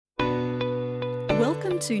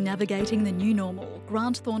Welcome to Navigating the New Normal,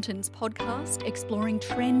 Grant Thornton's podcast exploring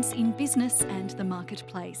trends in business and the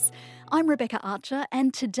marketplace. I'm Rebecca Archer,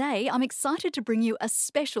 and today I'm excited to bring you a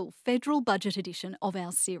special federal budget edition of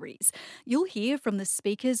our series. You'll hear from the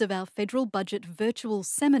speakers of our federal budget virtual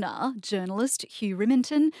seminar, journalist Hugh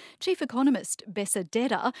Riminton, chief economist Bessa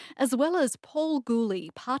Dedder, as well as Paul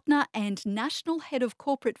Gooley, partner and national head of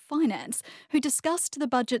corporate finance, who discussed the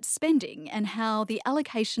budget spending and how the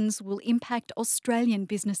allocations will impact Australian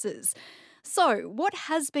businesses. So, what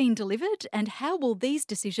has been delivered and how will these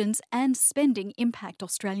decisions and spending impact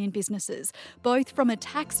Australian businesses, both from a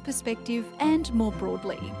tax perspective and more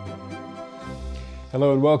broadly?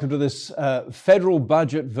 Hello and welcome to this federal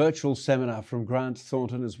budget virtual seminar from Grant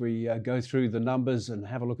Thornton as we go through the numbers and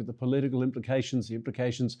have a look at the political implications, the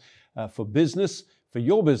implications for business, for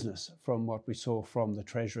your business, from what we saw from the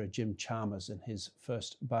Treasurer Jim Chalmers in his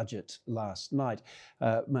first budget last night.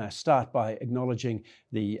 May I start by acknowledging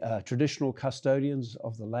the traditional custodians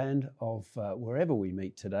of the land of wherever we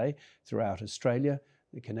meet today throughout Australia,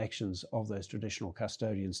 the connections of those traditional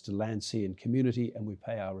custodians to land, sea and community, and we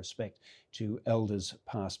pay our respect to elders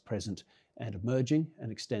past, present and emerging,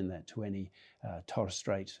 and extend that to any Torres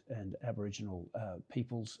Strait and Aboriginal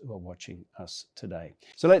peoples who are watching us today.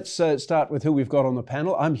 So let's start with who we've got on the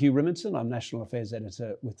panel. I'm Hugh Riminton. I'm National Affairs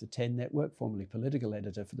Editor with the 10 Network, formerly Political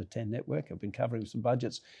Editor for the 10 Network. I've been covering some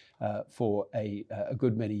budgets for a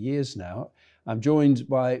good many years now. I'm joined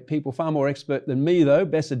by people far more expert than me, though.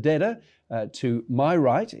 Bessa Dedder, to my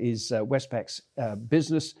right, is Westpac's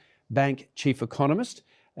Business Bank Chief Economist,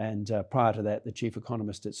 and prior to that, the Chief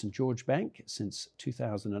Economist at St George Bank since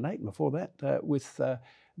 2008, and before that with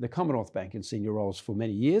the Commonwealth Bank in senior roles for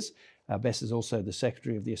many years. Bess is also the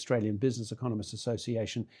Secretary of the Australian Business Economists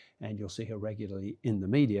Association, and you'll see her regularly in the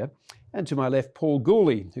media. And to my left, Paul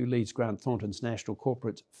Gooley, who leads Grant Thornton's National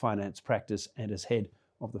Corporate Finance practice and is head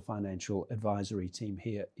of the financial advisory team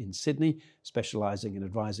here in Sydney, specialising in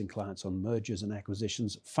advising clients on mergers and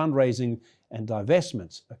acquisitions, fundraising and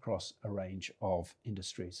divestments across a range of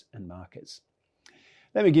industries and markets.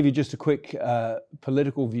 Let me give you just a quick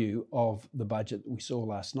political view of the budget that we saw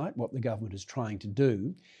last night, what the government is trying to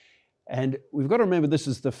do. And we've got to remember this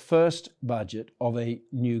is the first budget of a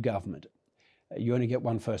new government. You only get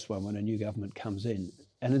one first one when a new government comes in.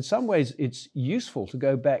 And in some ways, it's useful to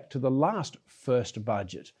go back to the last first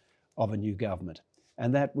budget of a new government.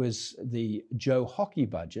 And that was the Joe Hockey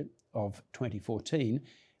budget of 2014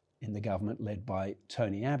 in the government led by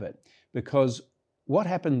Tony Abbott. Because what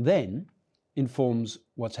happened then informs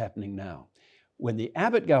what's happening now. When the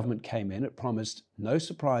Abbott government came in, it promised no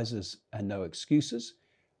surprises and no excuses,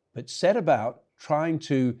 but set about trying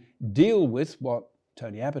to deal with what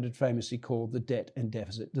Tony Abbott had famously called the debt and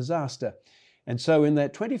deficit disaster. And so in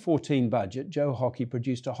that 2014 budget, Joe Hockey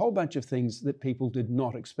produced a whole bunch of things that people did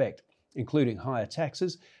not expect, including higher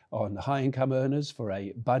taxes on high-income earners for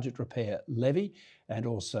a budget repair levy, and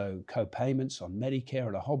also co-payments on Medicare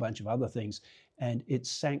and a whole bunch of other things. And it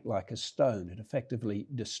sank like a stone. It effectively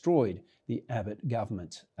destroyed the Abbott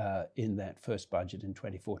government in that first budget in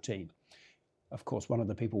 2014. Of course, one of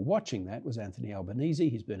the people watching that was Anthony Albanese.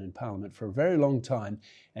 He's been in Parliament for a very long time,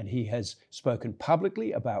 and he has spoken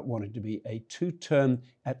publicly about wanting to be a two-term,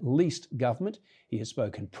 at least, government. He has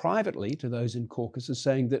spoken privately to those in caucuses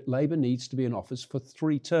saying that Labor needs to be in office for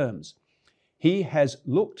 3 terms. He has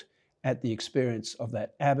looked at the experience of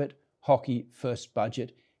that Abbott Hockey first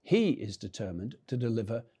budget. He is determined to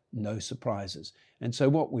deliver no surprises. And so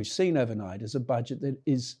what we've seen overnight is a budget that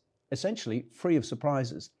is essentially free of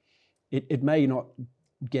surprises. It may not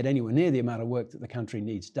get anywhere near the amount of work that the country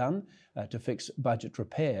needs done to fix budget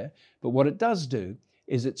repair, but what it does do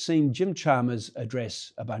is it's seen Jim Chalmers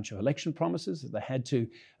address a bunch of election promises that they had to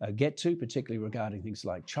get to, particularly regarding things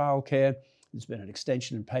like childcare. There's been an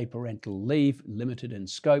extension in paid parental leave, limited in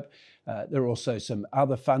scope. There are also some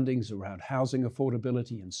other fundings around housing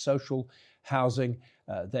affordability and social housing.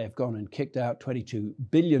 They've gone and kicked out $22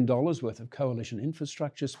 billion worth of coalition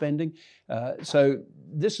infrastructure spending. So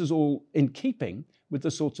this is all in keeping with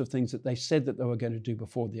the sorts of things that they said that they were going to do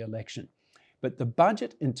before the election. But the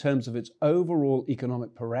budget, in terms of its overall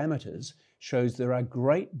economic parameters, shows there are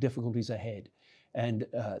great difficulties ahead. And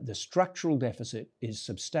the structural deficit is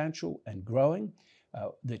substantial and growing.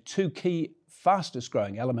 The 2 key fastest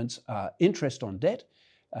growing elements are interest on debt,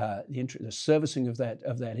 the servicing of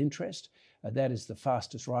that interest. That is the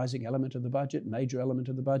fastest rising element of the budget, major element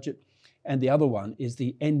of the budget. And the other one is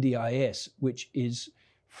the NDIS, which is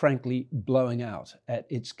frankly blowing out. At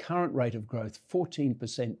its current rate of growth,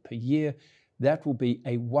 14% per year, that will be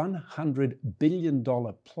a $100 billion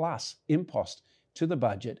plus impost to the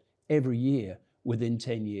budget every year within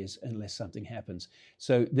 10 years unless something happens.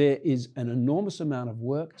 So there is an enormous amount of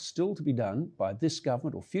work still to be done by this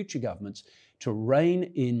government or future governments to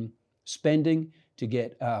rein in spending to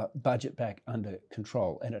get our budget back under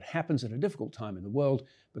control. And it happens at a difficult time in the world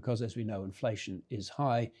because, as we know, inflation is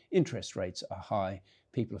high, interest rates are high,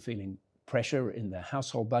 people are feeling pressure in their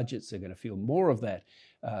household budgets. They're going to feel more of that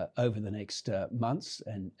over the next months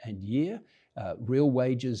and year. Real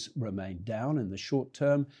wages remain down in the short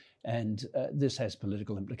term, and this has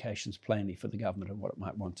political implications plainly for the government and what it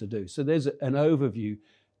might want to do. So there's an overview,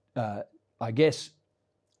 I guess,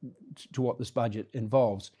 to what this budget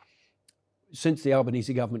involves. Since the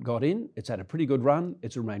Albanese government got in, it's had a pretty good run.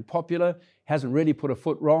 It's remained popular, hasn't really put a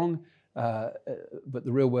foot wrong, but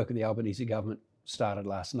the real work of the Albanese government started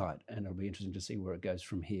last night, and it'll be interesting to see where it goes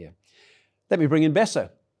from here. Let me bring in Besso.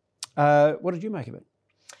 What did you make of it?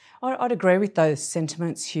 I'd agree with those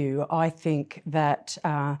sentiments, Hugh. I think that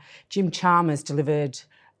Jim Chalmers delivered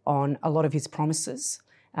on a lot of his promises.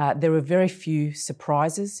 There were very few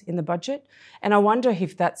surprises in the budget, and I wonder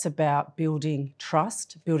if that's about building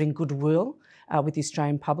trust, building goodwill with the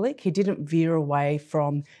Australian public. He didn't veer away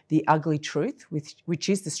from the ugly truth, which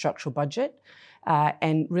is the structural budget,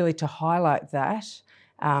 and really to highlight that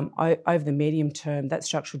over the medium term, that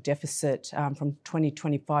structural deficit from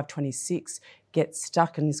 2025-26 gets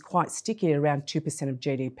stuck and is quite sticky at around 2% of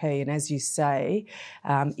GDP. And as you say,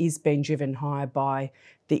 is being driven higher by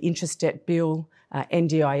the interest debt bill,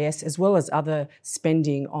 NDIS, as well as other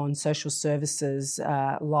spending on social services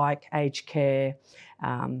like aged care,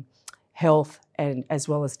 health, and as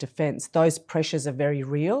well as defence. Those pressures are very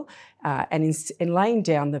real. And in laying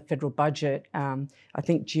down the federal budget, I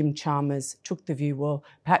think Jim Chalmers took the view, well,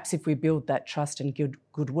 perhaps if we build that trust and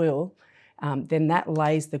goodwill, then that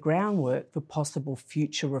lays the groundwork for possible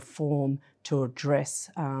future reform to address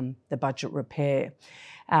the budget repair.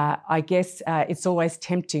 I guess it's always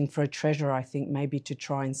tempting for a treasurer, I think, maybe to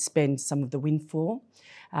try and spend some of the windfall.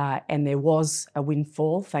 And there was a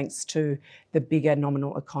windfall thanks to the bigger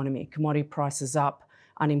nominal economy. Commodity prices up,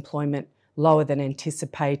 unemployment lower than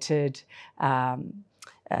anticipated, and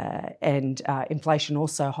inflation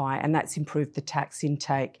also high, and that's improved the tax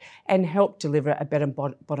intake and helped deliver a better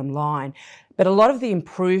bottom line. But a lot of the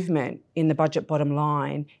improvement in the budget bottom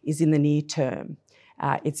line is in the near term.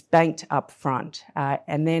 It's banked up front,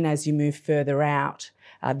 and then as you move further out,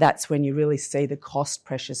 that's when you really see the cost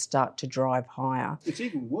pressures start to drive higher. It's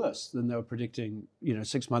even worse than they were predicting,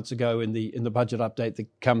 6 months ago in the budget update that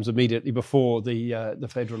comes immediately before the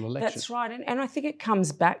federal election. That's right, and I think it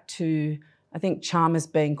comes back to Chalmers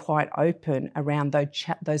being quite open around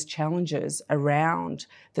those challenges around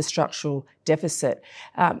the structural deficit.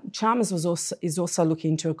 Chalmers is also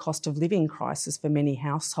looking into a cost of living crisis for many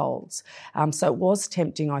households. So it was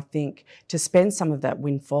tempting, I think, to spend some of that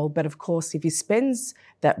windfall. But of course, if he spends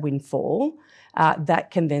that windfall,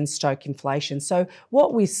 that can then stoke inflation. So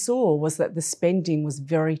what we saw was that the spending was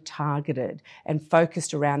very targeted and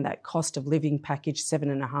focused around that cost of living package,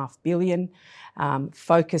 $7.5 billion,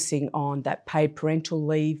 focusing on that paid parental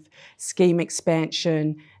leave, scheme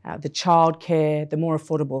expansion, the childcare, the more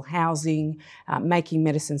affordable housing, making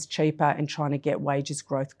medicines cheaper and trying to get wages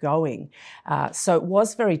growth going. So it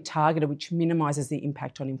was very targeted, which minimises the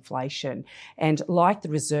impact on inflation. And like the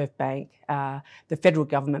Reserve Bank, the federal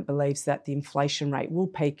government believes that the inflation rate will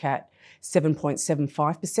peak at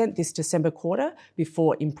 7.75% this December quarter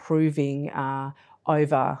before improving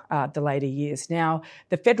over the later years. Now,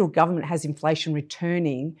 the federal government has inflation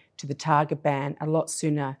returning to the target band a lot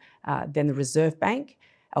sooner than the Reserve Bank,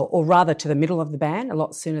 or rather to the middle of the band, a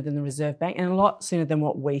lot sooner than the Reserve Bank, and a lot sooner than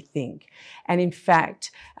what we think. And in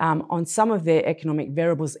fact, on some of their economic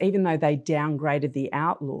variables, even though they downgraded the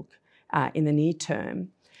outlook in the near term,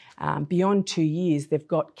 beyond 2 years, they've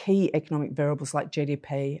got key economic variables like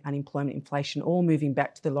GDP, unemployment, inflation, all moving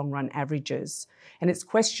back to the long-run averages. And it's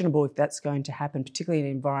questionable if that's going to happen, particularly in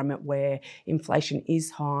an environment where inflation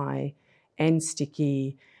is high and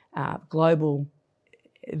sticky,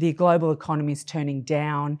 the global economy is turning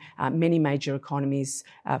down. Many major economies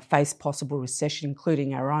face possible recession,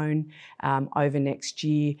 including our own, over next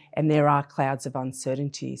year, and there are clouds of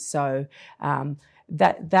uncertainty. So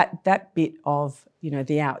that bit of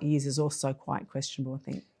the out years is also quite questionable, I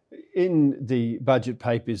think. In the budget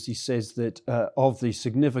papers, he says that of the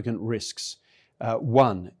significant risks,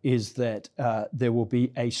 one is that there will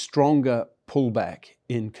be a stronger pullback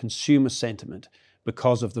in consumer sentiment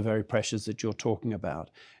because of the very pressures that you're talking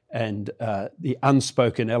about. And the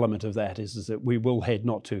unspoken element of that is that we will head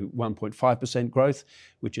not to 1.5% growth,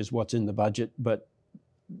 which is what's in the budget, but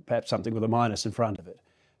perhaps something with a minus in front of it.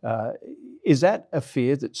 Is that a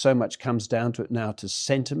fear that so much comes down to it now to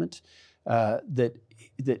sentiment that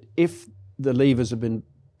if the levers have been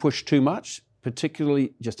pushed too much,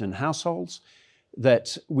 particularly just in households,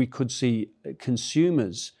 that we could see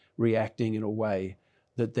consumers reacting in a way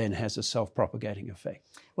that then has a self-propagating effect?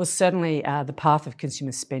 Well, certainly the path of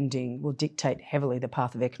consumer spending will dictate heavily the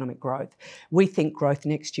path of economic growth. We think growth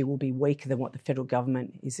next year will be weaker than what the federal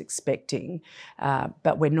government is expecting,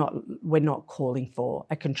 but we're not calling for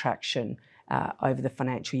a contraction over the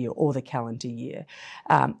financial year or the calendar year.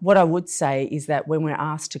 What I would say is that when we're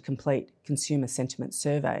asked to complete consumer sentiment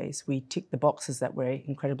surveys, we tick the boxes that we're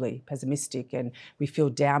incredibly pessimistic and we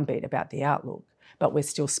feel downbeat about the outlook, but we're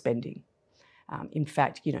still spending. In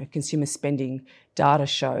fact, consumer spending data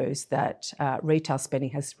shows that retail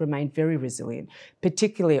spending has remained very resilient,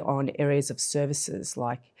 particularly on areas of services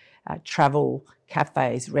like travel,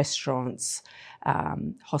 cafes, restaurants,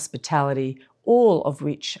 hospitality, all of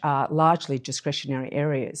which are largely discretionary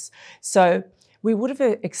areas. So we would have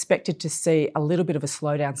expected to see a little bit of a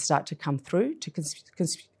slowdown start to come through to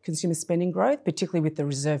consumer spending growth, particularly with the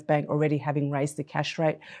Reserve Bank already having raised the cash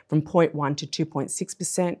rate from 0.1 to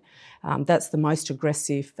 2.6%. That's the most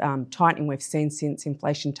aggressive tightening we've seen since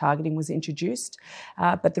inflation targeting was introduced,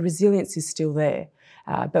 but the resilience is still there.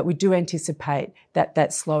 But we do anticipate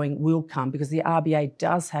that slowing will come because the RBA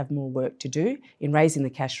does have more work to do in raising the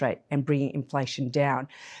cash rate and bringing inflation down.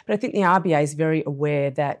 But I think the RBA is very aware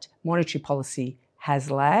that monetary policy has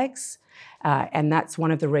lags, and that's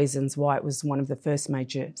one of the reasons why it was one of the first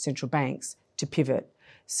major central banks to pivot.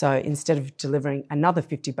 So instead of delivering another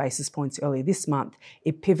 50 basis points earlier this month,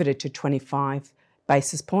 it pivoted to 25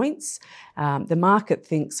 basis points. The market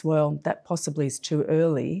thinks, well, that possibly is too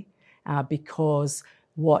early because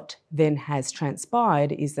what then has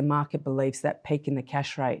transpired is the market believes that peak in the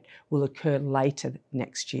cash rate will occur later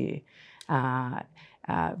next year,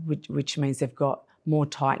 which means they've got more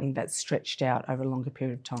tightening that's stretched out over a longer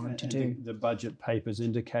period of time to do. The budget papers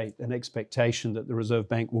indicate an expectation that the Reserve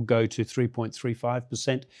Bank will go to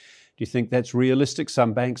 3.35%. Do you think that's realistic?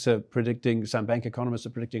 Some bank economists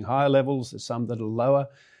are predicting higher levels. There's some that are lower.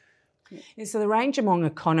 Yeah, so the range among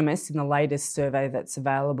economists in the latest survey that's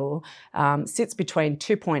available sits between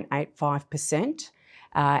 2.85%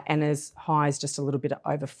 and as high as just a little bit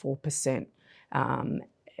over 4%.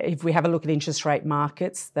 If we have a look at interest rate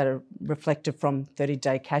markets that are reflected from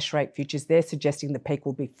 30-day cash rate futures, they're suggesting the peak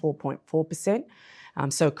will be 4.4%.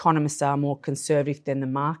 So economists are more conservative than the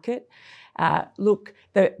market. Look,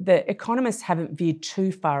 the economists haven't veered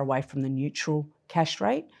too far away from the neutral cash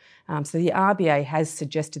rate. So the RBA has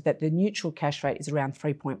suggested that the neutral cash rate is around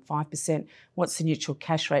 3.5%. What's the neutral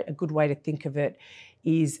cash rate? A good way to think of it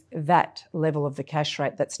is that level of the cash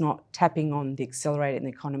rate that's not tapping on the accelerator in the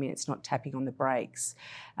economy, it's not tapping on the brakes.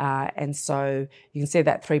 And so you can see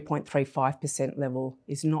that 3.35% level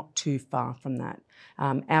is not too far from that.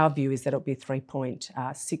 Our view is that it'll be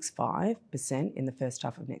 3.65% in the first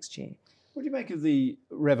half of next year. What do you make of the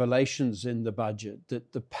revelations in the budget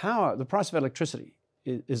that the price of electricity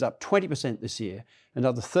is up 20% this year,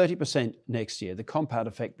 another 30% next year, the compound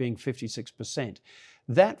effect being 56%.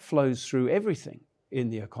 That flows through everything in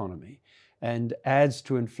the economy and adds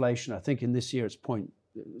to inflation. I think in this year it's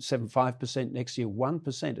 0.75%, next year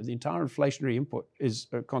 1% of the entire inflationary input is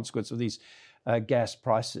a consequence of these gas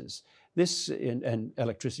prices. This and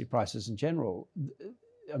electricity prices in general,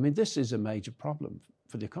 I mean, this is a major problem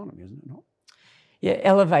for the economy, isn't it not? Yeah,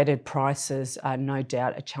 elevated prices are no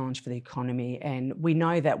doubt a challenge for the economy, and we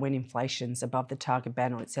know that when inflation's above the target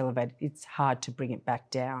band or it's elevated, it's hard to bring it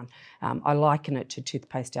back down. I liken it to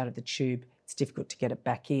toothpaste out of the tube. It's difficult to get it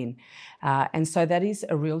back in. And so that is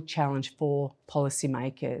a real challenge for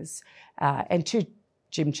policymakers. And to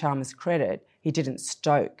Jim Chalmers' credit, he didn't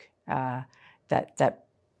stoke that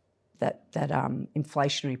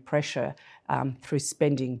inflationary pressure through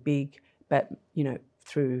spending big, but,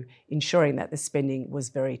 through ensuring that the spending was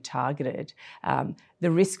very targeted.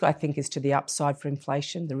 The risk, I think, is to the upside for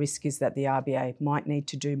inflation. The risk is that the RBA might need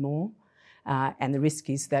to do more. And the risk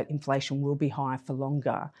is that inflation will be higher for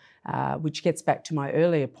longer, which gets back to my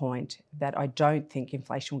earlier point that I don't think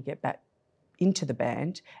inflation will get back into the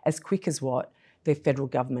band as quick as what the federal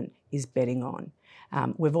government is betting on.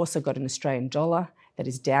 We've also got an Australian dollar that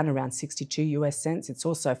is down around 62 US cents. It's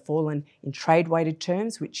also fallen in trade-weighted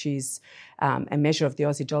terms, which is a measure of the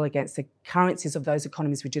Aussie dollar against the currencies of those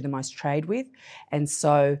economies we do the most trade with. And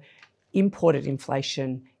so imported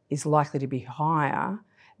inflation is likely to be higher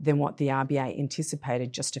than what the RBA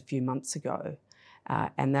anticipated just a few months ago.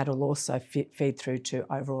 And that'll also feed through to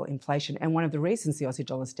overall inflation. And one of the reasons the Aussie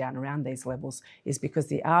dollar is down around these levels is because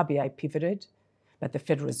the RBA pivoted, but the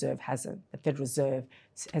Federal Reserve hasn't. The Federal Reserve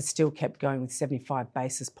has still kept going with 75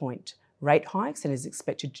 basis point rate hikes and is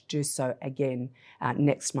expected to do so again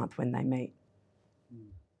next month when they meet.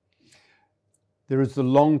 There is the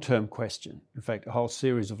long-term question, in fact, a whole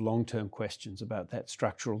series of long-term questions about that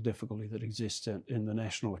structural difficulty that exists in the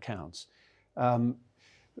national accounts.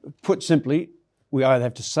 Put simply, we either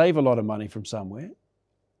have to save a lot of money from somewhere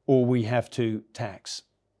or we have to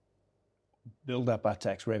build up our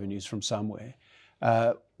tax revenues from somewhere.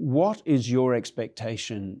 What is your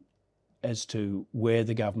expectation as to where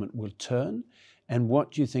the government will turn, and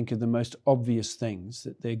what do you think are the most obvious things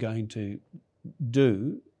that they're going to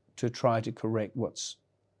do to try to correct what's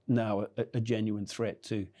now a genuine threat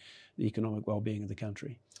to the economic well-being of the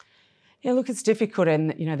country? Yeah, look, it's difficult,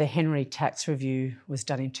 and the Henry Tax Review was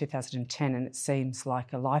done in 2010, and it seems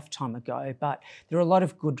like a lifetime ago. But there are a lot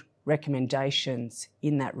of good recommendations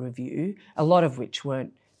in that review, a lot of which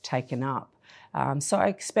weren't taken up. So I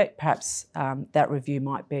expect perhaps that review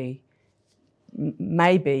might be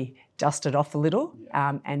maybe dusted off a little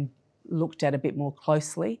and looked at a bit more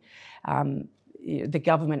closely. The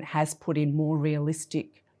government has put in more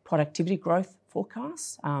realistic productivity growth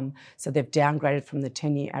forecasts. So they've downgraded from the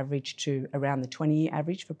 10-year average to around the 20-year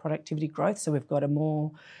average for productivity growth. So we've got a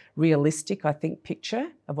more realistic, I think, picture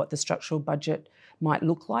of what the structural budget might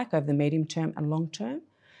look like over the medium term and long term.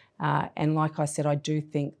 And like I said, I do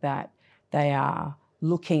think that they are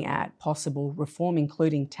looking at possible reform,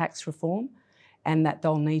 including tax reform, and that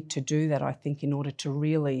they'll need to do that, I think, in order to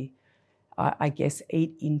really, I guess,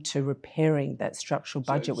 eat into repairing that structural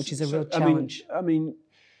budget, which is a real challenge. I mean,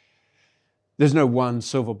 there's no one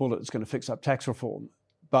silver bullet that's going to fix up tax reform.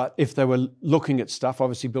 But if they were looking at stuff,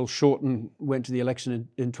 obviously Bill Shorten went to the election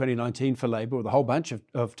in 2019 for Labor with a whole bunch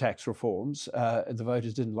of tax reforms. The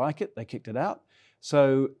voters didn't like it. They kicked it out.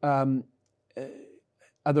 So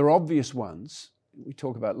are there obvious ones? We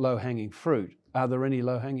talk about low-hanging fruit. Are there any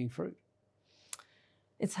low-hanging fruit?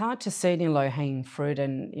 It's hard to see any low-hanging fruit,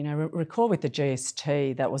 and recall with the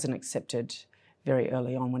GST that wasn't accepted very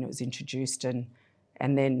early on when it was introduced, and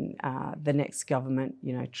then the next government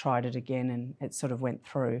tried it again, and it sort of went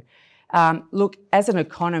through. Look, as an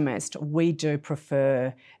economist, we do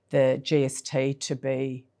prefer the GST to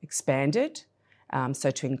be expanded,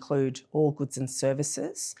 so to include all goods and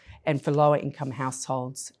services, and for lower income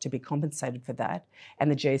households to be compensated for that,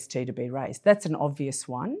 and the GST to be raised. That's an obvious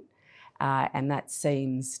one. And that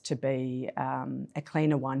seems to be a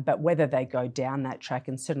cleaner one. But whether they go down that track,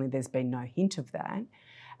 and certainly there's been no hint of that,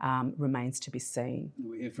 remains to be seen.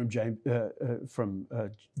 We hear from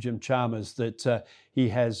Jim Chalmers that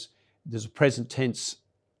there's a present tense,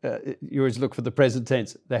 you always look for the present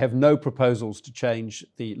tense. They have no proposals to change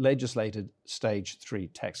the legislated stage 3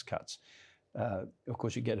 tax cuts. Of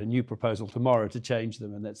course, you get a new proposal tomorrow to change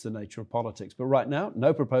them, and that's the nature of politics. But right now,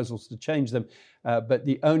 no proposals to change them. But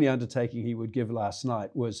the only undertaking he would give last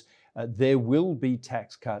night was there will be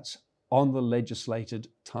tax cuts on the legislated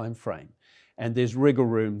time frame. And there's wriggle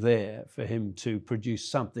room there for him to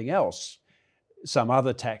produce something else, some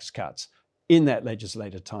other tax cuts in that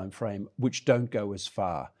legislated time frame, which don't go as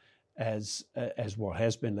far as what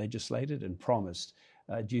has been legislated and promised.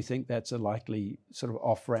 Do you think that's a likely sort of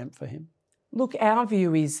off-ramp for him? Look, our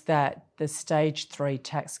view is that the stage 3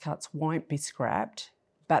 tax cuts won't be scrapped,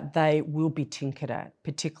 but they will be tinkered at,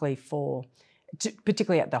 particularly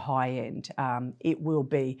at the high end. It will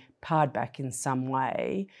be pared back in some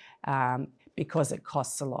way because it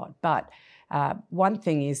costs a lot. But one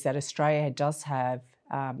thing is that Australia does have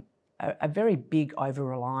a very big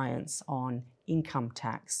over-reliance on income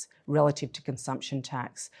tax relative to consumption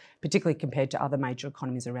tax, particularly compared to other major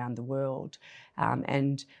economies around the world.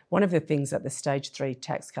 And one of the things that the stage 3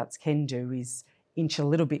 tax cuts can do is inch a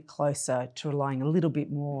little bit closer to relying a little bit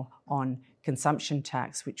more on consumption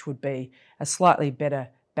tax, which would be a slightly better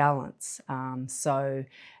balance. So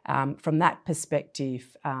from that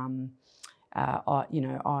perspective, I'm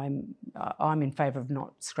in favour of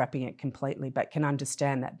not scrapping it completely, but can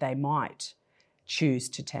understand that they might choose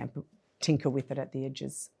to tinker with it at the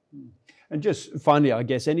edges. And just finally, I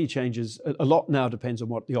guess any changes, a lot now depends on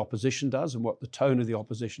what the opposition does and what the tone of the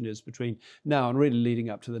opposition is between now and really leading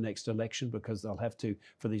up to the next election, because they'll have to,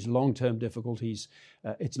 for these long-term difficulties,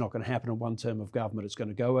 it's not going to happen in one term of government, it's going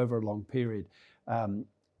to go over a long period.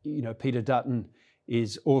 Peter Dutton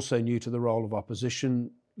is also new to the role of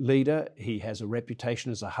opposition leader. He has a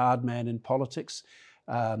reputation as a hard man in politics.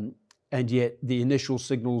 And yet the initial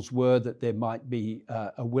signals were that there might be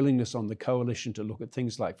a willingness on the coalition to look at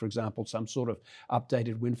things like, for example, some sort of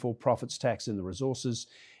updated windfall profits tax in the resources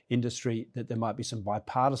industry, that there might be some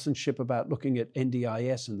bipartisanship about looking at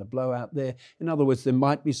NDIS and the blowout there. In other words, there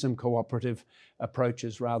might be some cooperative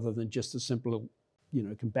approaches rather than just a simple,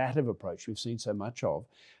 combative approach we've seen so much of.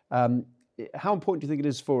 how important do you think it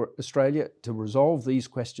is for Australia to resolve these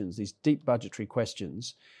questions, these deep budgetary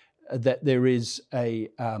questions, that there is a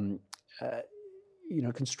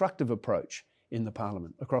constructive approach in the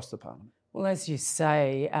Parliament, across the Parliament? Well, as you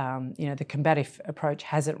say, the combative approach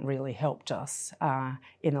hasn't really helped us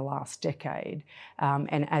in the last decade.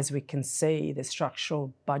 And as we can see, the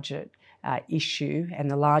structural budget issue and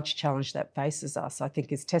the large challenge that faces us, I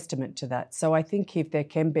think, is testament to that. So I think if there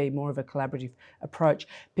can be more of a collaborative approach,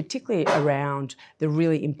 particularly around the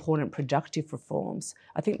really important productive reforms,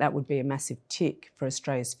 I think that would be a massive tick for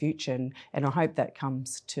Australia's future. And I hope that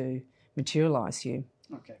comes to materialise, Hugh.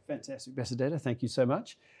 Okay, fantastic. Bessedetta, thank you so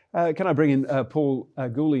much. Can I bring in Paul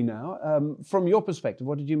Gooley now? From your perspective,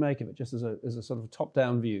 what did you make of it, just as a sort of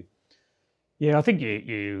top-down view? Yeah, I think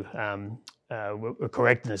you were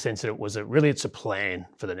correct in the sense that it's a plan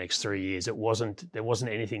for the next 3 years. There wasn't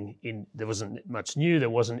much new. There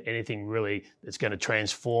wasn't anything really that's going to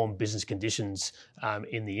transform business conditions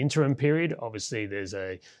in the interim period. Obviously, there's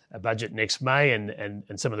a budget next May, and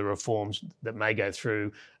some of the reforms that may go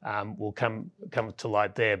through will come to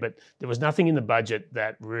light there. But there was nothing in the budget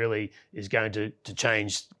that really is going to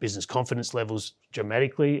change business confidence levels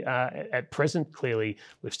dramatically at present. Clearly,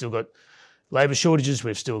 we've still got labour shortages,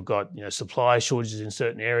 we've still got supply shortages in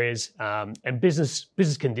certain areas, and business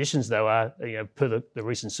conditions though are per the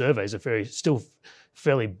recent surveys are still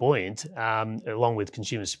fairly buoyant, along with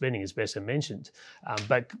consumer spending, as Bessa mentioned.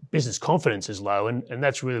 But business confidence is low, and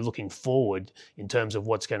that's really looking forward in terms of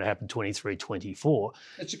what's going to happen 23-24.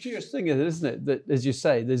 It's a curious thing, isn't it? That, as you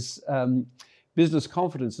say, there's business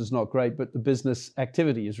confidence is not great, but the business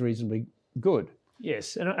activity is reasonably good.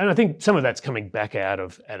 Yes, and I think some of that's coming back out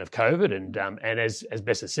of COVID, and as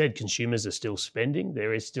Bessa said, consumers are still spending.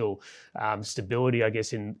 There is still stability, I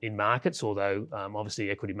guess, in markets, although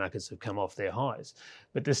obviously equity markets have come off their highs.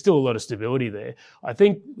 But there's still a lot of stability there. I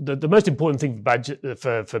think the most important thing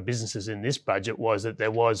for businesses in this budget was that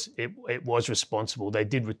it was responsible. They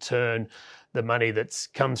did return the money that's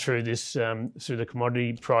come through this through the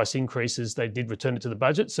commodity price increases. They did return it to the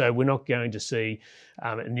budget, so we're not going to see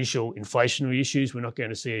initial inflationary issues. We're not going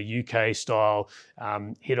to see a UK style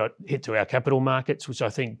hit to our capital markets, which I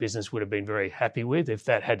think business would have been very happy with. If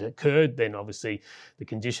that had occurred, then obviously the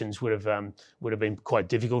conditions would have been quite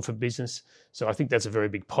difficult for business. So I think that's a very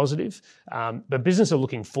big positive. But business are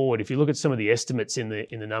looking forward. If you look at some of the estimates in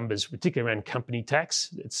the numbers, particularly around company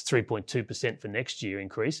tax, it's 3.2% for next year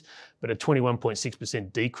increase, but a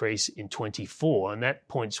 21.6% decrease in 24, and that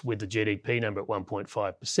points with the GDP number at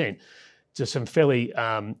 1.5%. To some fairly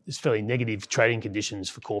negative trading conditions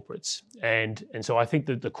for corporates, and so I think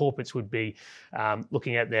that the corporates would be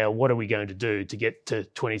looking at now, what are we going to do to get to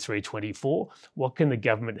 23-24? What can the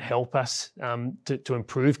government help us to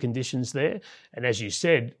improve conditions there? And as you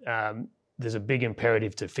said, there's a big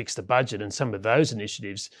imperative to fix the budget, and some of those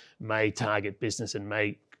initiatives may target business and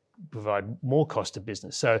may provide more cost to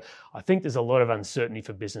business. So I think there's a lot of uncertainty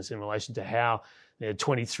for business in relation to how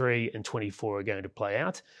 23 and 24 are going to play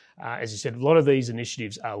out. As you said, a lot of these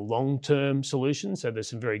initiatives are long-term solutions, so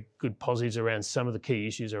there's some very good positives around some of the key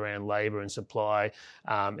issues around labour and supply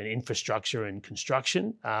and infrastructure and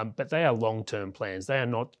construction, but they are long-term plans. They are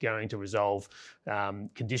not going to resolve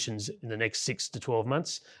conditions in the next 6 to 12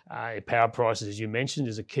 months. Power prices, as you mentioned,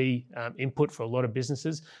 is a key input for a lot of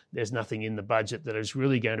businesses. There's nothing in the budget that is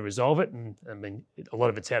really going to resolve it, and I mean, a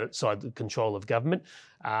lot of it's outside the control of government.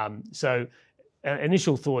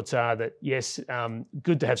 Initial thoughts are that, yes,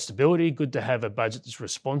 good to have stability, good to have a budget that's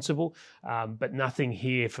responsible, but nothing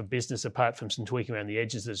here for business apart from some tweaking around the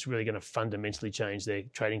edges that's really going to fundamentally change their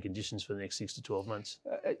trading conditions for the next 6 to 12 months.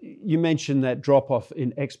 You mentioned that drop-off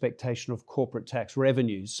in expectation of corporate tax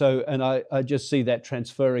revenues. So, and I just see that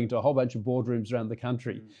transferring to a whole bunch of boardrooms around the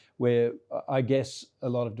country where I guess a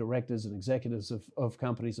lot of directors and executives of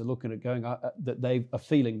companies are looking at going, that they are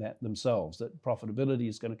feeling that themselves, that profitability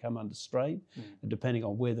is going to come under strain, depending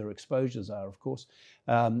on where their exposures are, of course.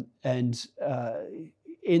 In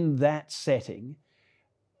that setting,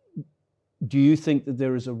 do you think that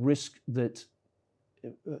there is a risk that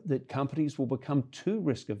companies will become too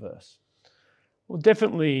risk averse? Well,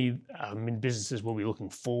 definitely, businesses will be looking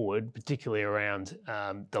forward, particularly around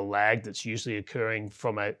the lag that's usually occurring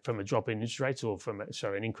from a drop in interest rates or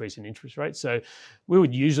an increase in interest rates. So we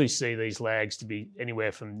would usually see these lags to be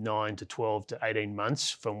anywhere from 9 to 12 to 18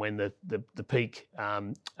 months from when the peak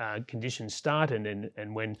conditions start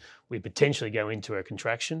and when we potentially go into a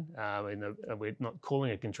contraction. We're not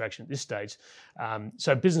calling it a contraction at this stage.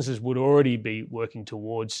 So businesses would already be working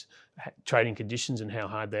towards trading conditions and how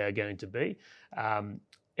hard they are going to be.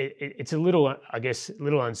 It's a little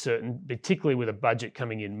uncertain, particularly with a budget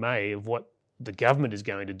coming in May, of what the government is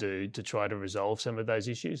going to do to try to resolve some of those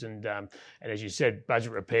issues. And as you said,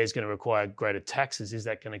 budget repair is going to require greater taxes. Is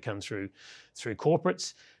that going to come through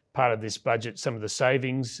corporates? Part of this budget, some of the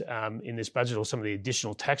savings in this budget, or some of the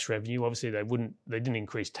additional tax revenue, obviously they didn't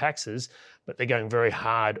increase taxes, but they're going very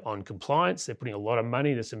hard on compliance. They're putting a lot of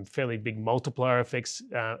money. There's some fairly big multiplier effects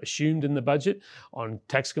assumed in the budget on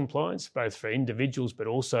tax compliance, both for individuals but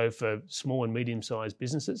also for small and medium-sized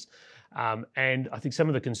businesses. And I think some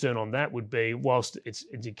of the concern on that would be, whilst it's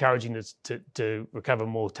encouraging us to recover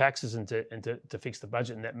more taxes and to fix the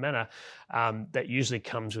budget in that manner, that usually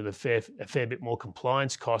comes with a fair bit more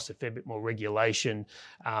compliance costs, a fair bit more regulation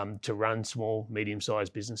to run small,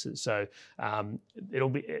 medium-sized businesses. So it'll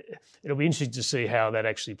be interesting to see how that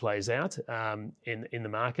actually plays out in the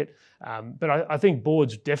market. But I think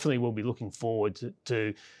boards definitely will be looking forward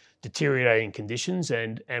to deteriorating conditions,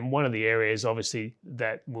 and one of the areas obviously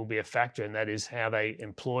that will be a factor, and that is how they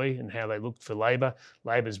employ and how they look for labour.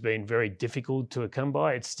 Labour's been very difficult to come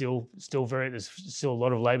by. It's there's still a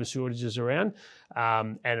lot of labour shortages around,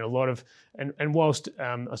 and a lot of and whilst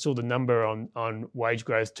I saw the number on wage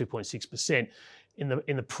growth 2.6%. In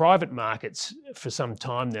the private markets for some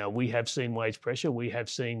time now, we have seen wage pressure. We have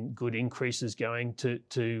seen good increases going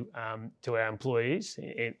to our employees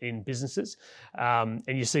in businesses, and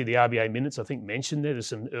you see the RBA minutes, I think, mentioned there's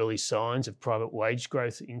some early signs of private wage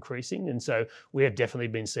growth increasing, and so we have definitely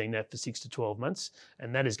been seeing that for 6 to 12 months,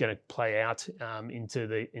 and that is going to play out into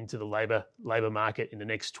the labour market in the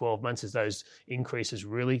next 12 months as those increases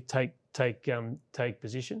really take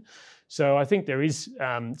position. So I think there is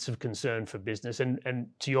some concern for business, and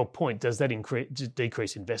to your point, does that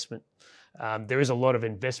decrease investment? There is a lot of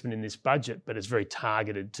investment in this budget, but it's very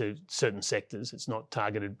targeted to certain sectors. It's not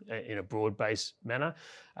targeted in a broad-based manner.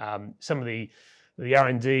 Some of the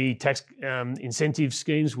R&D tax incentive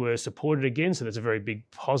schemes were supported again, so that's a very big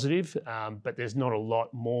positive. But there's not a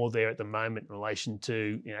lot more there at the moment in relation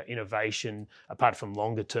to innovation, apart from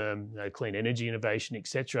longer term clean energy innovation,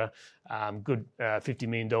 etc. Good $50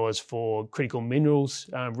 million for critical minerals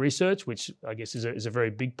research, which I guess is a very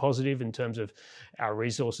big positive in terms of our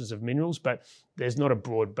resources of minerals. But there's not a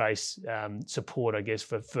broad-based support, I guess,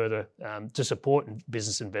 for further to support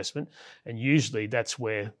business investment, and usually that's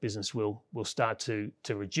where business will start to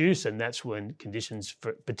reduce, and that's when conditions,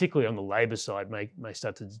 particularly on the labour side, may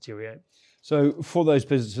start to deteriorate. So for those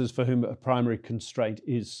businesses for whom a primary constraint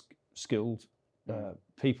is skilled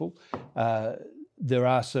people, there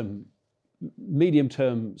are some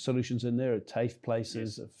medium-term solutions in there at TAFE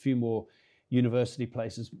places, a few more university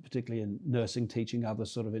places, particularly in nursing, teaching, other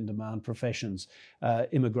sort of in-demand professions.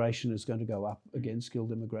 Immigration is going to go up again,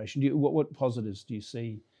 skilled immigration. What positives do you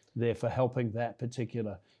see there for helping that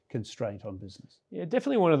particular constraint on business? Yeah,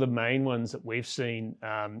 definitely one of the main ones that we've seen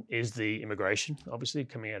is the immigration, obviously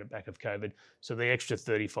coming out of back of COVID. So the extra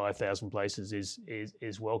 35,000 places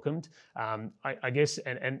is welcomed. I guess,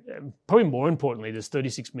 and probably more importantly, there's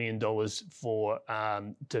 $36 million for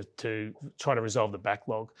to try to resolve the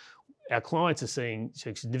backlog. Our clients are seeing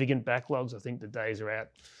significant backlogs. I think the days are out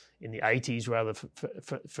in the 80s rather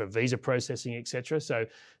for visa processing, etc. So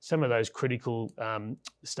some of those critical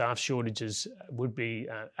staff shortages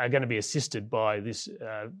are going to be assisted by this,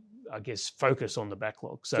 I guess, focus on the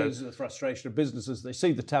backlog. So this is the frustration of businesses. They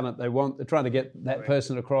see the talent they want. They're trying to get that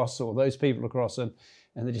person across or those people across, and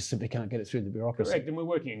they just simply can't get it through the bureaucracy. Correct, and we're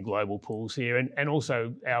working in global pools here, and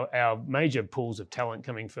also our major pools of talent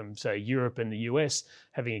coming from, say, Europe and the US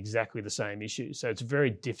having exactly the same issues. So it's very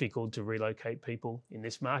difficult to relocate people in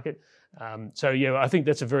this market. So yeah, I think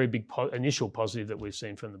that's a very big initial positive that we've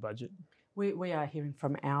seen from the budget. We are hearing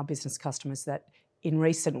from our business customers that in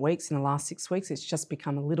recent weeks, in the last 6 weeks, it's just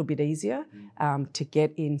become a little bit easier to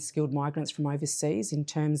get in skilled migrants from overseas in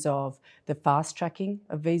terms of the fast tracking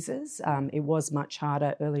of visas. It was much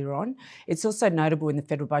harder earlier on. It's also notable in the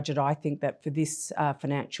federal budget, I think, that for this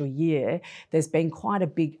financial year, there's been quite a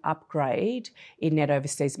big upgrade in net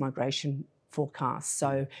overseas migration forecast.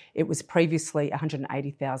 So it was previously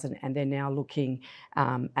 180,000 and they're now looking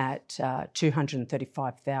at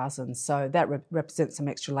 235,000. So that represents some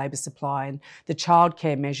extra labour supply, and the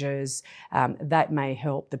childcare measures that may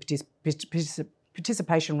help the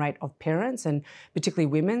participation rate of parents, and particularly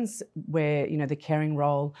women's, where the caring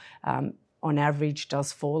role on average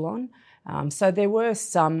does fall on. So there were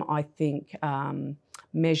some, I think,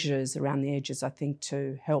 measures around the edges, I think,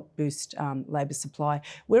 to help boost labour supply.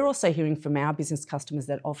 We're also hearing from our business customers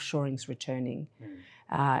that offshoring is returning.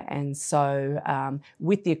 And so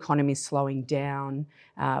with the economy slowing down,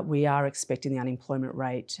 we are expecting the unemployment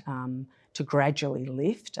rate to gradually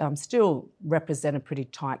lift, still represent a pretty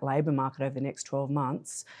tight labour market over the next 12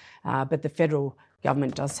 months. But the federal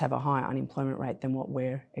government does have a higher unemployment rate than what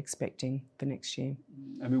we're expecting for next year.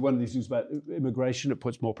 I mean, one of these things about immigration, it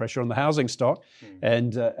puts more pressure on the housing stock,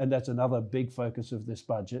 and that's another big focus of this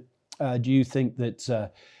budget. Do you think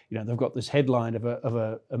that they've got this headline of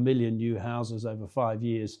a million new houses over 5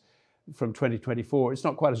 years from 2024? It's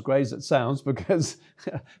not quite as great as it sounds, because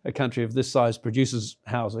a country of this size produces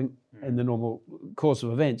housing in the normal course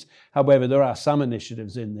of events. However, there are some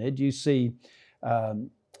initiatives in there. Do you see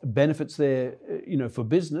benefits there, for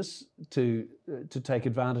business to take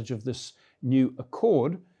advantage of this new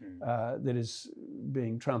accord that is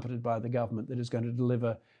being trumpeted by the government, that is going to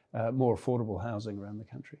deliver more affordable housing around the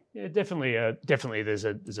country? Yeah, definitely. There's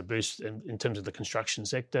a boost in terms of the construction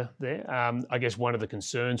sector there. I guess one of the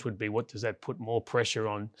concerns would be, what does that put more pressure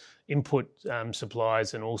on input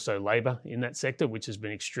supplies and also labour in that sector, which has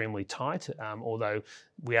been extremely tight. Although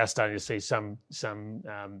we are starting to see some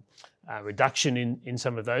reduction in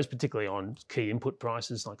some of those, particularly on key input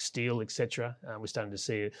prices like steel, etc. We're starting to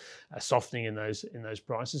see a softening in those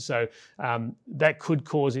prices. So that could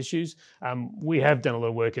cause issues. We have done a lot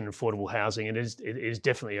of work in affordable housing, and it is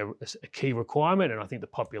definitely a key requirement, and I think the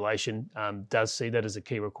population does see that as a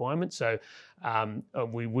key requirement. So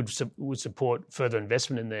we would support further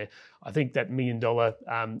investment in there. I think that $1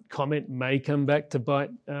 million comment may come back to bite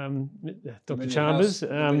Dr. Chalmers.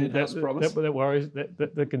 That worries,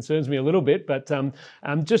 that concerns me a little bit. But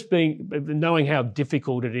just knowing how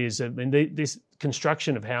difficult it is. I mean, this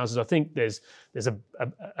construction of houses, I think there's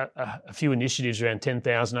a few initiatives around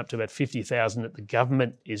 10,000 up to about 50,000 that the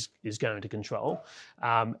government is going to control,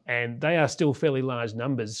 and they are still fairly large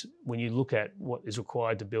numbers when you look at what is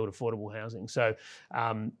required to build affordable housing. So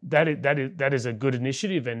that is a good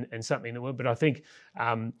initiative and something that. But I think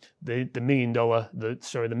the $1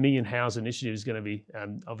 million house initiative is going to be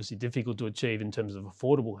obviously difficult to achieve in terms of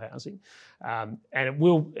affordable housing, and it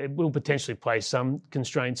will potentially place some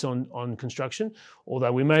constraints on construction.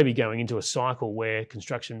 Although we may be going into a cycle where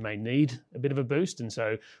construction may need a bit of a boost, and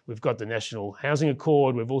so we've got the National Housing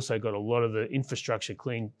Accord. We've also got a lot of the infrastructure,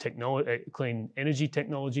 clean energy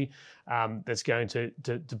technology that's going to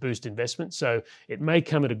boost investment. So it may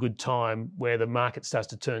come at a good time where the market starts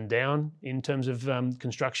to turn down in terms of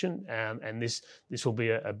construction, and this will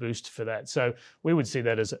be a boost for that. So we would see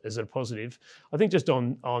that as a positive. I think just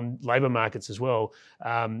on labour markets as well,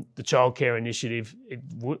 the childcare initiative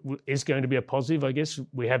is going to be a positive. I guess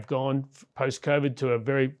we have gone post-COVID to a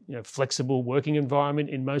very flexible working environment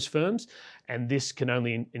in most firms, and this can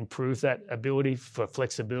only improve that ability for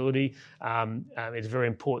flexibility. It's very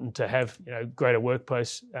important to have greater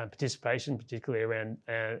workplace participation, particularly around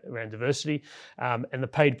diversity, and the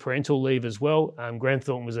paid parental leave as well. Grant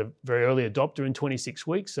Thornton was a very early adopter in 26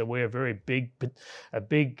 weeks, so we're a big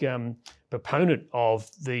proponent of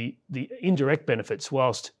the indirect benefits.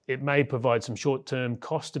 Whilst it may provide some short-term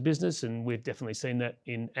cost to business, and we've definitely seen that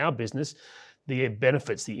in our business, the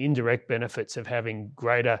benefits, the indirect benefits of having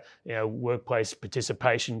greater workplace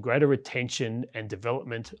participation, greater retention and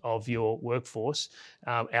development of your workforce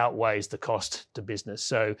outweighs the cost to business.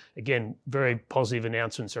 So again, very positive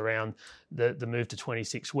announcements around the move to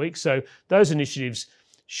 26 weeks. So those initiatives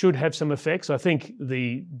should have some effects. I think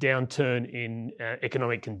the downturn in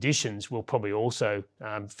economic conditions will probably also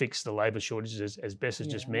fix the labour shortages, as Bess has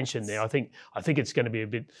just mentioned there. I think it's going to be a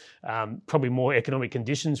bit, probably more economic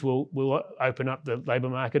conditions will open up the labour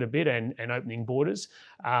market a bit and opening borders.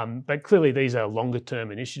 But clearly these are longer term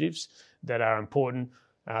initiatives that are important.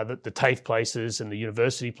 The TAFE places and the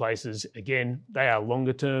university places, again, they are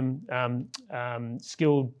longer term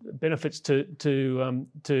skilled benefits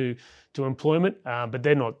to employment, but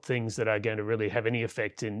they're not things that are going to really have any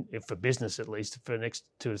effect for business, at least for the next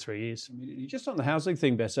 2 or 3 years. Just on the housing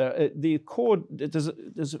thing, Bessa, the Accord,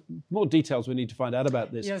 there's more details we need to find out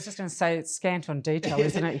about this. Yeah, I was just going to say it's scant on detail,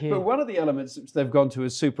 isn't it, here? But one of the elements which they've gone to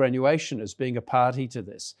is superannuation as being a party to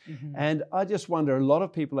this. Mm-hmm. And I just wonder, a lot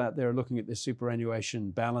of people out there are looking at this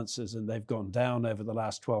superannuation balances, and they've gone down over the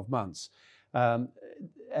last 12 months.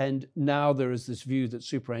 And now there is this view that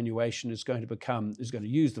superannuation is going to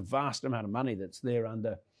use the vast amount of money that's there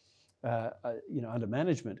under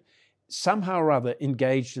management, somehow or other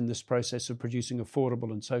engaged in this process of producing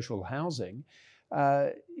affordable and social housing.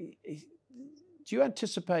 Do you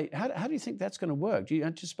anticipate, how do you think that's going to work? Do you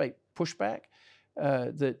anticipate pushback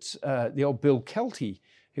that the old Bill Kelty,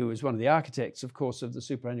 who was one of the architects, of course, of the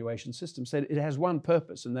superannuation system, said it has one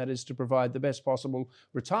purpose, and that is to provide the best possible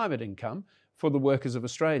retirement income for the workers of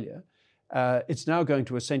Australia. It's now going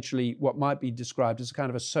to essentially what might be described as kind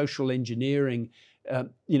of a social engineering,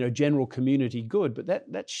 general community good, but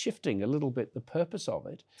that's shifting a little bit the purpose of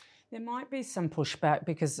it. There might be some pushback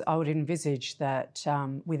because I would envisage that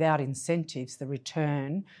without incentives, the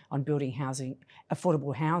return on building housing,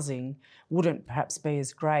 affordable housing, wouldn't perhaps be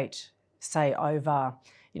as great, say, over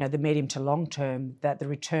the medium to long term, that the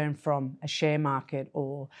return from a share market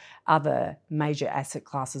or other major asset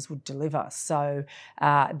classes would deliver. So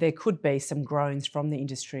there could be some groans from the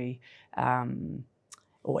industry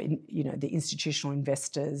or the institutional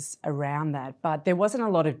investors around that. But there wasn't a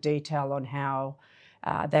lot of detail on how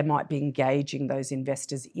they might be engaging those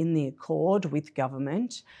investors in the accord with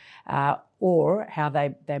government or how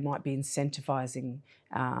they might be incentivising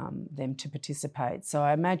them to participate. So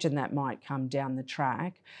I imagine that might come down the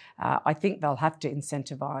track. I think they'll have to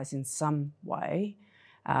incentivise in some way.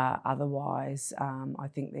 Otherwise, I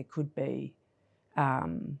think there could be,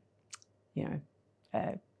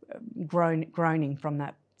 groaning from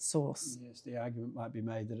that source. Yes, the argument might be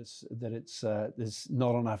made that there's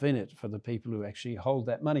not enough in it for the people who actually hold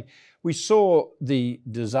that money. We saw the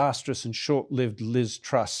disastrous and short-lived Liz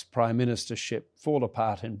Truss prime ministership fall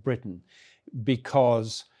apart in Britain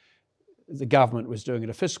because the government was doing in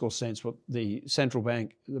a fiscal sense what the central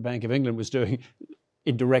bank, the Bank of England, was doing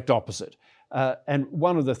in direct opposite. And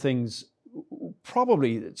one of the things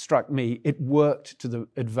probably that struck me, it worked to the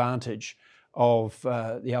advantage of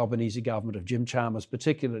the Albanese government, of Jim Chalmers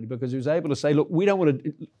particularly, because he was able to say, look, we don't want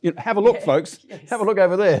to, have a look, folks, have a look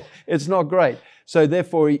over there. It's not great. So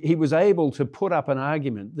therefore, he was able to put up an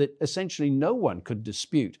argument that essentially no one could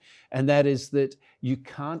dispute, and that is that you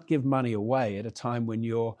can't give money away at a time when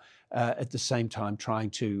you're at the same time trying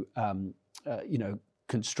to,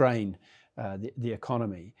 constrain the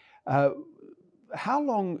economy. How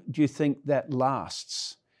long do you think that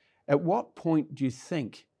lasts? At what point do you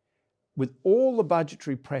think, with all the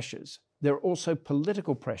budgetary pressures, there are also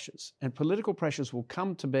political pressures, and political pressures will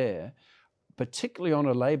come to bear, particularly on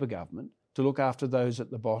a Labor government, to look after those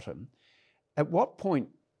at the bottom. At what point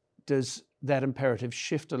does that imperative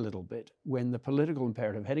shift a little bit when the political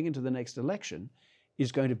imperative heading into the next election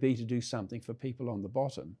is going to be to do something for people on the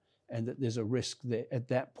bottom, and that there's a risk there at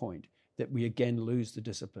that point that we again lose the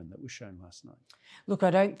discipline that was shown last night? Look,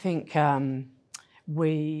 I don't think I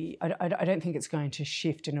don't think it's going to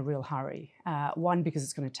shift in a real hurry. One, because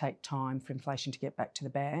it's going to take time for inflation to get back to the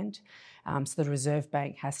band. So the Reserve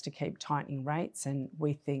Bank has to keep tightening rates, and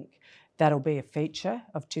we think that'll be a feature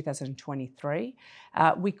of 2023.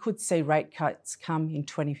 We could see rate cuts come in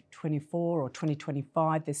 2024 or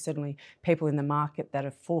 2025. There's certainly people in the market that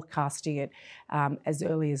are forecasting it as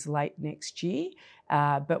early as late next year,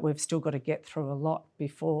 but we've still got to get through a lot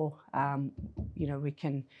before we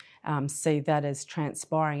can see that as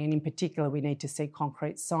transpiring. And in particular, we need to see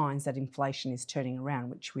concrete signs that inflation is turning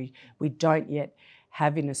around, which we don't yet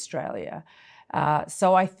have in Australia.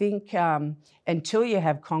 So I think until you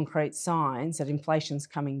have concrete signs that inflation's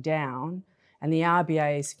coming down and the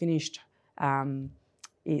RBA has finished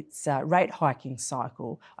its rate hiking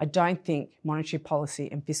cycle, I don't think monetary policy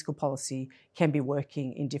and fiscal policy can be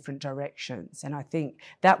working in different directions. And I think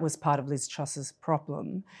that was part of Liz Truss's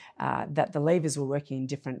problem, that the levers were working in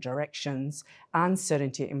different directions.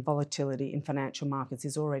 Uncertainty and volatility in financial markets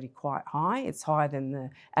is already quite high. It's higher than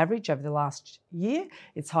the average over the last year.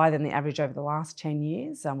 It's higher than the average over the last 10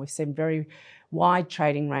 years. We've seen very wide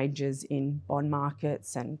trading ranges in bond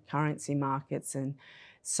markets and currency markets. And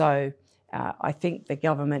so I think the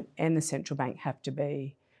government and the central bank have to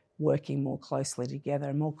be working more closely together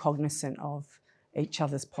and more cognizant of each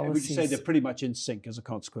other's policies. Would you say they're pretty much in sync as a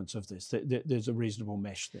consequence of this? There's a reasonable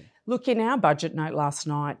mesh there? Look, in our budget note last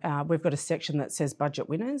night, we've got a section that says budget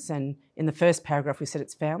winners, and in the first paragraph we said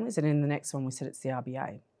it's families, and in the next one we said it's the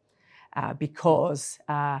RBA, because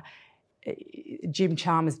Jim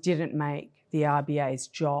Chalmers didn't make the RBA's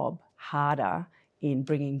job harder in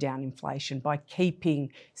bringing down inflation by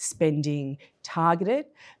keeping spending targeted,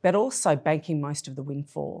 but also banking most of the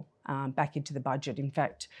windfall back into the budget. In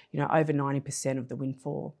fact, over 90% of the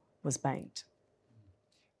windfall was banked.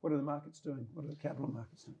 What are the markets doing? What are the capital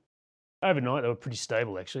markets doing? Overnight, they were pretty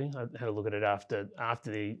stable, actually. I had a look at it after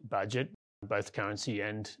the budget. Both currency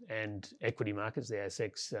and equity markets, the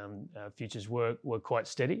ASX futures were quite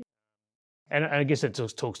steady. And I guess it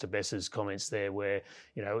talks to Bess's comments there, where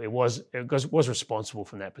it was responsible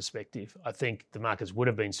from that perspective. I think the markets would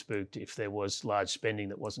have been spooked if there was large spending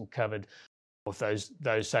that wasn't covered, or if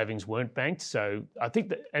those savings weren't banked. So I think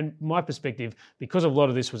that, and my perspective, because a lot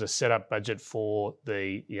of this was a set-up budget for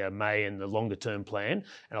the May and the longer-term plan,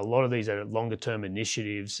 and a lot of these are longer-term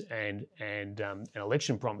initiatives and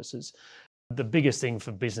election promises. The biggest thing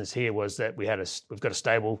for business here was that we've got a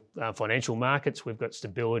stable financial markets. We've got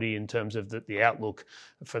stability in terms of the outlook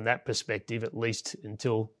from that perspective, at least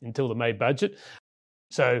until the May budget.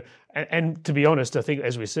 So, and to be honest, I think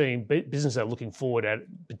as we're seeing, businesses are looking forward at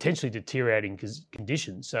potentially deteriorating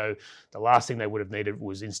conditions. So the last thing they would have needed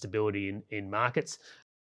was instability in markets.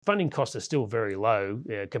 Funding costs are still very low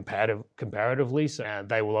comparatively, so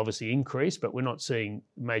they will obviously increase, but we're not seeing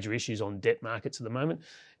major issues on debt markets at the moment.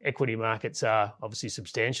 Equity markets are obviously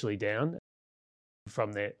substantially down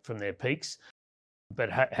from their peaks, but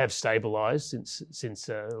have stabilised since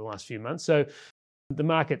the last few months. So the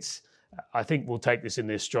markets, I think, will take this in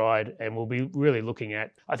their stride, and we'll be really looking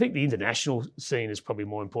at, I think the international scene is probably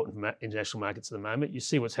more important for international markets at the moment. You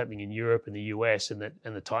see what's happening in Europe and the US and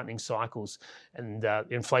the tightening cycles, and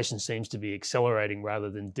inflation seems to be accelerating rather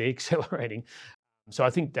than deaccelerating. So I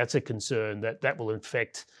think that's a concern that will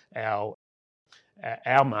affect our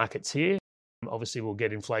markets here. Obviously, we'll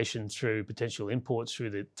get inflation through potential imports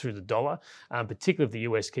through the dollar, particularly if the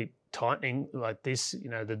US keep tightening like this.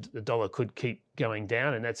 The dollar could keep going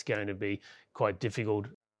down, and that's going to be quite difficult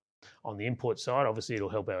on the import side. Obviously, it'll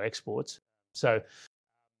help our exports. So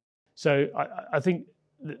I think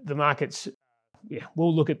the markets,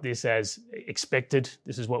 we'll look at this as expected.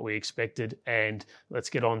 This is what we expected, and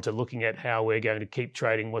let's get on to looking at how we're going to keep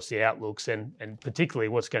trading, what's the outlooks, and particularly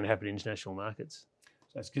what's going to happen in international markets.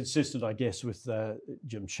 So it's consistent, I guess, with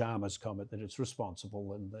Jim Chalmers' comment that it's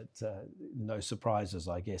responsible and that no surprises,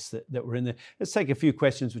 I guess, that were in there. Let's take a few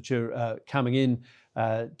questions which are coming in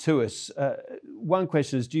to us. One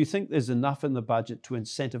question is, do you think there's enough in the budget to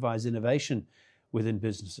incentivise innovation within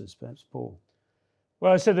businesses? Perhaps Paul.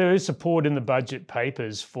 Well, so there is support in the budget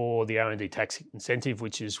papers for the R&D tax incentive,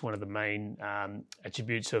 which is one of the main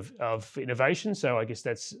attributes of innovation. So I guess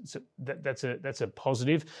that's a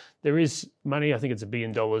positive. There is money. I think it's $1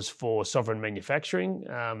 billion for sovereign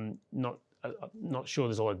manufacturing. Not sure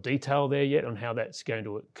there's a lot of detail there yet on how that's going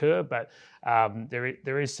to occur, but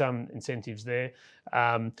there is some incentives there.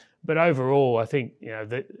 But overall, I think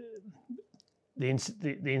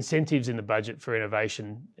the incentives in the budget for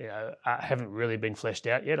innovation haven't really been fleshed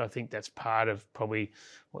out yet. I think that's part of probably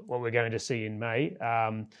what we're going to see in May.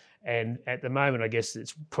 And at the moment, I guess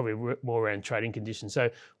it's probably more around trading conditions. So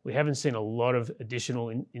we haven't seen a lot of additional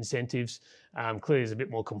incentives. Clearly, there's a bit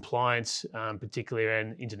more compliance, particularly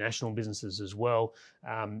around international businesses as well.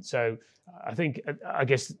 So I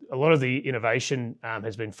guess a lot of the innovation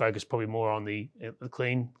has been focused probably more on the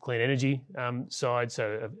clean energy side.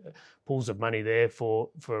 So pools of money there for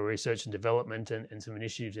research and development and some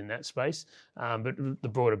initiatives in that space. But the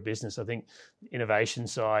broader business, I think, innovation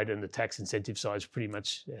side and the tax incentive side is pretty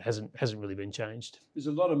much hasn't really been changed. There's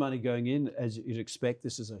a lot of money going in, as you'd expect.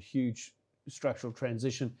 This is a huge structural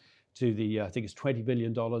transition to the, I think it's $20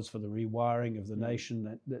 billion for the rewiring of the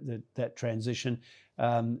nation, that transition.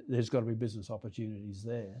 There's got to be business opportunities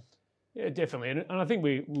there. Yeah, definitely. And I think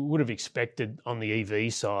we would have expected on the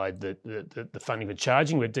EV side that the funding for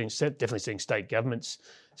charging, we're definitely seeing state governments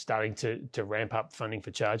starting to ramp up funding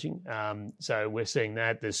for charging. So we're seeing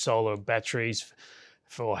that. There's solar batteries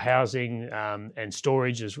for housing and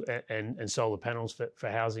storage and solar panels for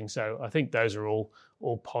housing. So I think those are all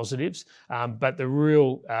positives. But the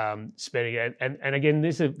real spending, and again,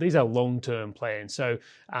 these are long-term plans. So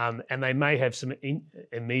and they may have some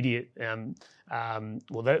immediate,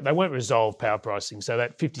 they won't resolve power pricing. So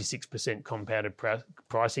that 56% compounded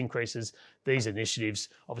price increases, these initiatives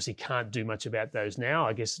obviously can't do much about those now.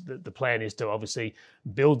 I guess the plan is to obviously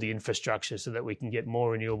build the infrastructure so that we can get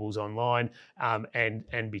more renewables online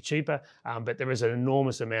and be cheaper. But there is an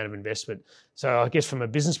enormous amount of investment. So I guess from a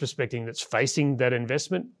business perspective that's facing that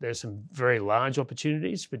investment, there's some very large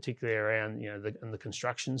opportunities, particularly around on the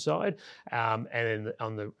construction side and then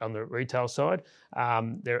on the retail side.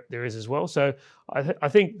 There is as well. So I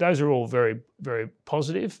think those are all very, very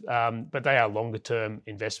positive, but they are longer term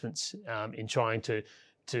investments in trying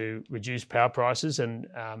to reduce power prices. And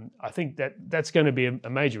I think that's going to be a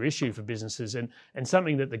major issue for businesses and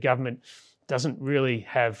something that the government doesn't really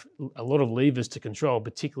have a lot of levers to control,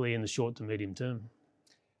 particularly in the short to medium term.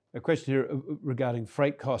 A question here regarding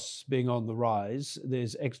freight costs being on the rise.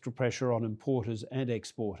 There's extra pressure on importers and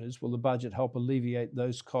exporters. Will the budget help alleviate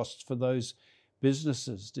those costs for those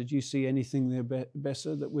businesses? Did you see anything there,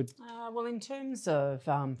 Bessa, that would... Well, in terms of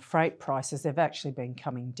freight prices, they've actually been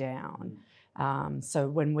coming down. So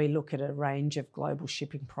when we look at a range of global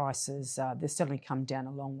shipping prices, they've certainly come down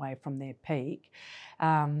a long way from their peak.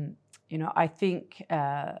 I think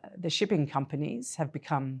the shipping companies have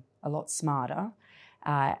become a lot smarter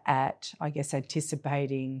at, I guess,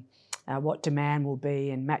 anticipating what demand will be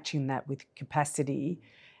and matching that with capacity.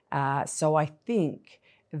 So I think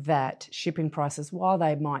that shipping prices, while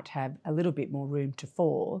they might have a little bit more room to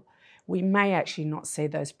fall, we may actually not see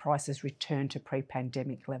those prices return to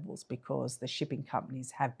pre-pandemic levels because the shipping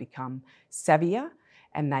companies have become savvier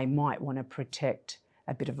and they might want to protect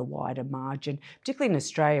a bit of a wider margin, particularly in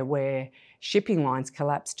Australia where shipping lines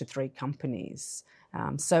collapsed to 3 companies.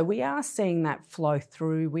 So we are seeing that flow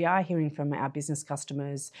through. We are hearing from our business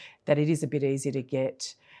customers that it is a bit easier to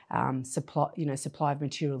get supply of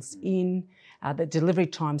materials in. The delivery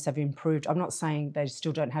times have improved. I'm not saying they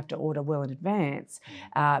still don't have to order well in advance,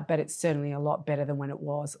 but it's certainly a lot better than when it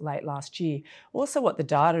was late last year. Also, what the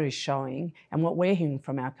data is showing and what we're hearing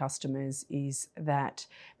from our customers is that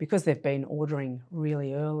because they've been ordering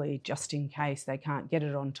really early, just in case they can't get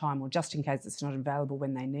it on time or just in case it's not available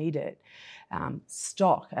when they need it,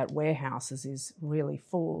 stock at warehouses is really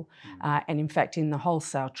full. And in fact, in the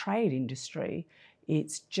wholesale trade industry,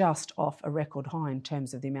 it's just off a record high in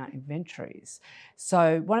terms of the amount of inventories.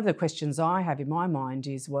 So one of the questions I have in my mind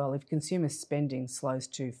is, well, if consumer spending slows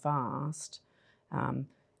too fast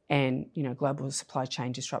and global supply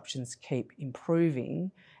chain disruptions keep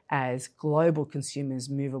improving as global consumers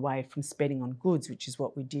move away from spending on goods, which is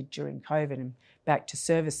what we did during COVID, and back to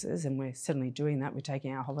services, and we're certainly doing that. We're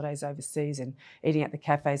taking our holidays overseas and eating at the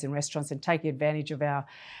cafes and restaurants and taking advantage of our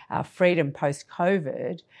freedom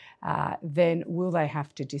post-COVID, then will they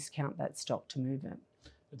have to discount that stock to move it?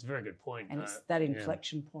 It's a very good point. And it's that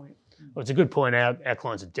inflection point. Well, it's a good point. Our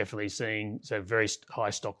clients are definitely seeing very high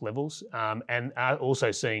stock levels and are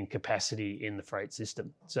also seeing capacity in the freight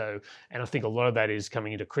system. And I think a lot of that is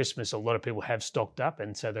coming into Christmas. A lot of people have stocked up,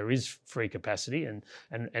 and so there is free capacity,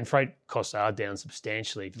 and freight costs are down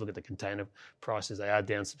substantially. If you look at the container prices, they are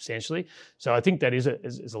down substantially. So I think that is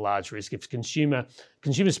a large risk. If consumer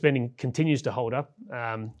spending continues to hold up,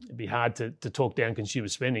 it'd be hard to talk down consumer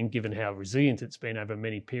spending given how resilient it's been over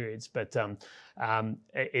many periods. But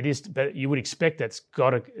it is. But you would expect it's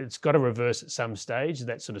got to reverse at some stage.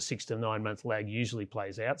 That sort of 6 to 9 month lag usually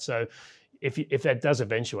plays out. So if that does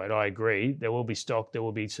eventuate, I agree, there will be stock, there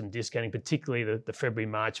will be some discounting, particularly the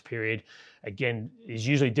February-March period. Again, is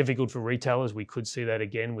usually difficult for retailers. We could see that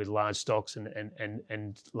again with large stocks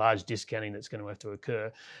and large discounting that's going to have to occur.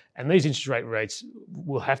 And these interest rates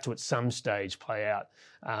will have to at some stage play out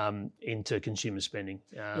into consumer spending.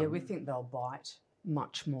 We think they'll bite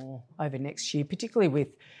much more over next year, particularly with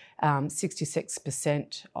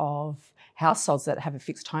 66% of households that have a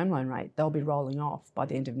fixed home loan rate. They'll be rolling off by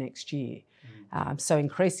the end of next year. So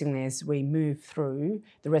increasingly, as we move through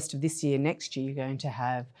the rest of this year, next year, you're going to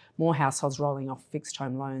have more households rolling off fixed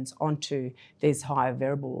home loans onto these higher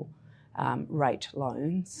variable rate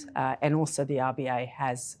loans, and also the RBA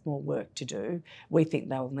has more work to do. We think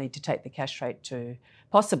they'll need to take the cash rate to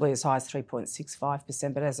possibly as high as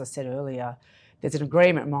 3.65%, but as I said earlier, there's an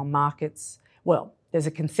agreement among markets. Well, there's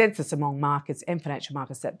a consensus among markets and financial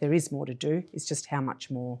markets that there is more to do. It's just how much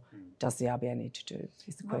more does the RBA need to do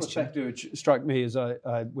is the question. Another factor which struck me as I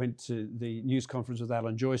went to the news conference with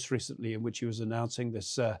Alan Joyce recently, in which he was announcing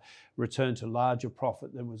this return to larger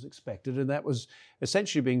profit than was expected, and that was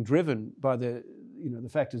essentially being driven by the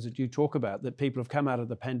factors that you talk about, that people have come out of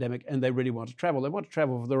the pandemic and they really want to travel. They want to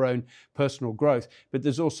travel for their own personal growth, but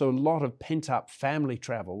there's also a lot of pent-up family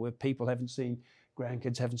travel where people haven't seen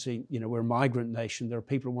grandkids, haven't seen, we're a migrant nation. There are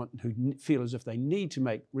people who feel as if they need to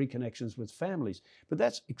make reconnections with families, but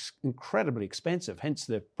that's incredibly expensive, hence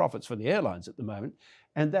the profits for the airlines at the moment.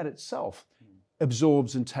 And that itself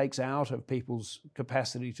absorbs and takes out of people's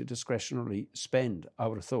capacity to discretionarily spend, I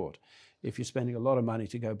would have thought, if you're spending a lot of money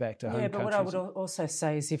to go back to home countries. Yeah, but what I would also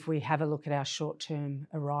say is if we have a look at our short-term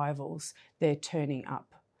arrivals, they're turning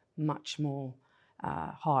up much more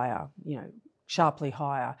higher, sharply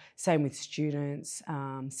higher. Same with students,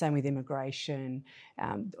 same with immigration.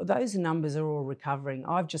 Those numbers are all recovering.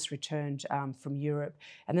 I've just returned from Europe,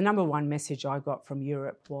 and the number one message I got from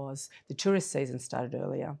Europe was the tourist season started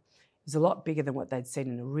earlier. It was a lot bigger than what they'd seen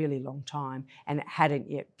in a really long time, and it hadn't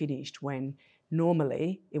yet finished when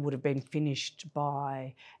normally it would have been finished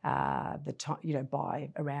by by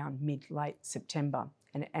around mid-late September,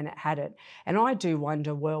 and it hadn't. And I do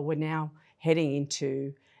wonder, well, we're now heading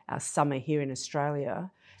into summer here in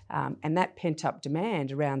Australia, and that pent-up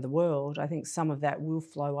demand around the world, I think some of that will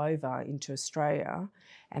flow over into Australia,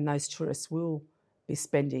 and those tourists will be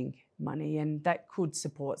spending money, and that could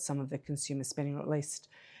support some of the consumer spending, or at least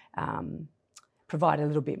provide a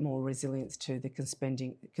little bit more resilience to the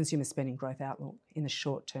consumer spending growth outlook in the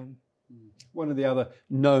short term. One of the other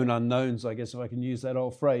known unknowns, I guess, if I can use that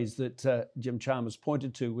old phrase, that Jim Chalmers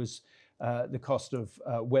pointed to was the cost of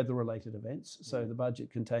weather-related events. So the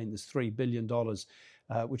budget contained this $3 billion,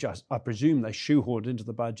 which I presume they shoehorned into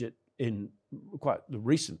the budget in quite the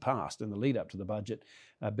recent past, in the lead up to the budget,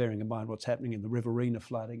 bearing in mind what's happening in the Riverina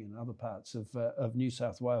flooding in other parts of New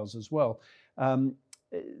South Wales as well.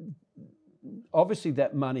 Obviously,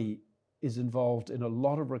 that money is involved in a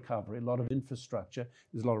lot of recovery, a lot of infrastructure.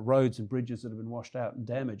 There's a lot of roads and bridges that have been washed out and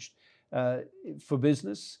damaged. For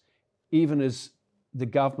business, even as the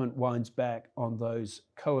government winds back on those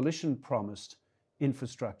coalition-promised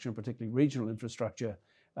infrastructure, and particularly regional infrastructure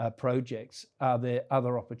projects, are there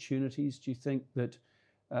other opportunities, do you think, that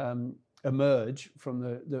emerge from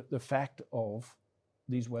the fact of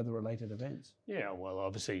these weather-related events? Yeah, well,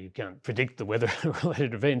 obviously you can't predict the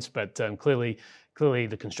weather-related events, but clearly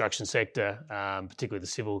the construction sector, particularly the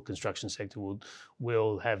civil construction sector,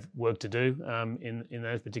 will have work to do in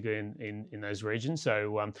those, particularly in those regions.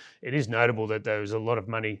 So it is notable that there was a lot of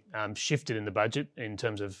money shifted in the budget in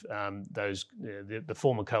terms of those the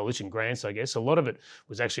former coalition grants. I guess a lot of it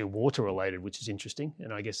was actually water-related, which is interesting.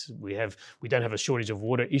 And I guess we don't have a shortage of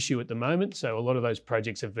water issue at the moment, so a lot of those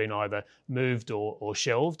projects have been either moved or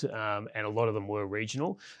shelved, and a lot of them were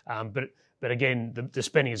regional. But again, the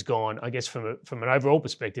spending has gone. I guess from an overall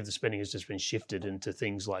perspective, the spending has just been shifted into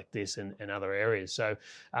things like this and other areas. So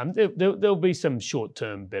there'll be some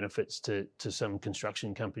short-term benefits to some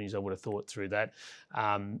construction companies, I would have thought, through that.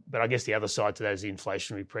 But I guess the other side to that is the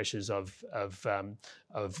inflationary pressures of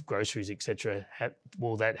groceries, etc.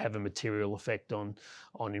 Will that have a material effect on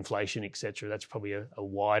inflation, etc.? That's probably a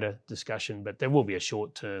wider discussion, but there will be a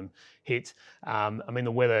short-term hit. I mean,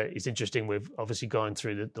 the weather is interesting. We've obviously gone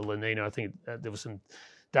through the La Nina. I think there was some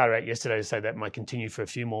data out yesterday to say that might continue for a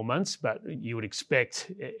few more months, but you would expect,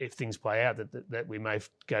 if things play out, that we may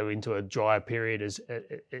go into a drier period as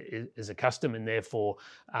a custom, and therefore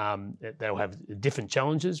they'll have different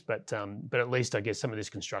challenges. But at least I guess some of these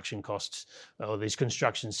construction costs or these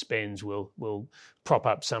construction spends will prop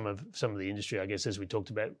up some of the industry, I guess, as we talked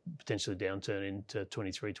about, potentially downturn into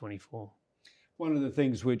 23-24. One of the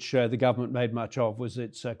things which the government made much of was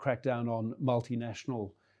its crackdown on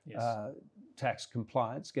multinational tax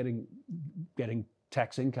compliance, getting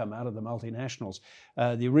tax income out of the multinationals.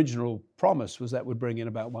 The original promise was that would bring in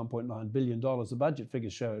about $1.9 billion. The budget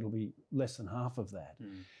figures show it'll be less than half of that.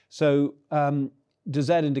 So does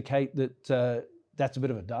that indicate that that's a bit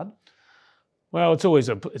of a dud? Well,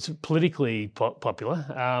 it's politically popular,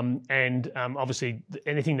 and obviously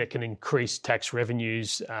anything that can increase tax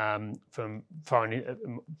revenues from foreign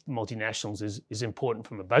multinationals is important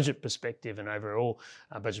from a budget perspective and overall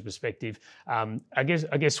budget perspective. I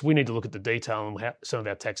guess we need to look at the detail, and some of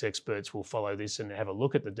our tax experts will follow this and have a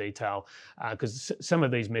look at the detail, because some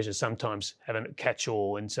of these measures sometimes have a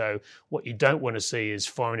catch-all, and so what you don't want to see is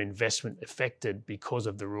foreign investment affected because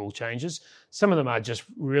of the rule changes. Some of them are just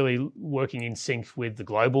really working in sync with the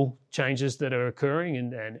global changes that are occurring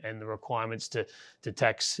and the requirements to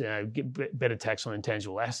tax, get better tax on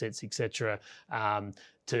intangible assets, etc.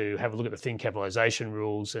 To have a look at the thin capitalisation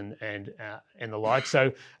rules and the like.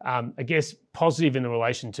 So I guess positive in the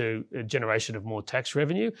relation to generation of more tax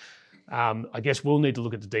revenue. I guess we'll need to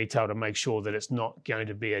look at the detail to make sure that it's not going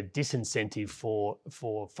to be a disincentive for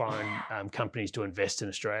foreign companies to invest in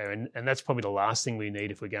Australia. And that's probably the last thing we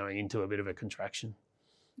need if we're going into a bit of a contraction.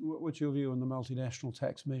 What's your view on the multinational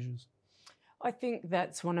tax measures? I think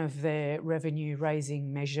that's one of their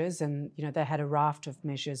revenue-raising measures, and they had a raft of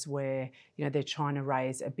measures where they're trying to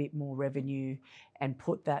raise a bit more revenue and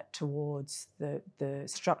put that towards the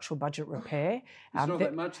structural budget repair. It's not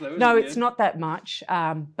that much, though, is it? No, it's not that much,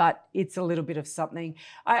 but it's a little bit of something.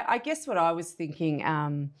 I guess what I was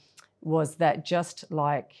thinking was that just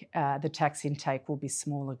like the tax intake will be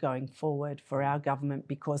smaller going forward for our government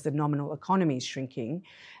because the nominal economy is shrinking.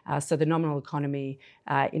 So the nominal economy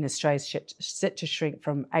in Australia is set to shrink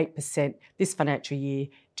from 8% this financial year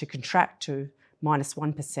to contract to minus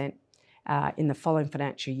 1% in the following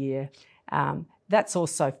financial year. That's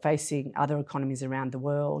also facing other economies around the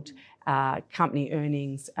world. Company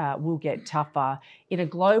earnings will get tougher in a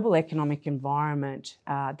global economic environment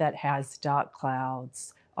that has dark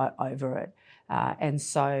clouds over it. And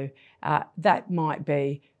so that might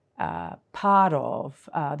be part of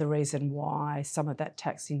the reason why some of that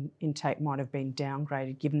tax intake might have been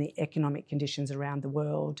downgraded, given the economic conditions around the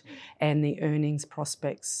world and the earnings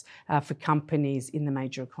prospects for companies in the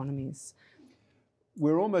major economies.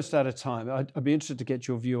 We're almost out of time. I'd be interested to get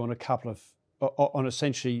your view on on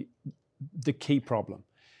essentially the key problem.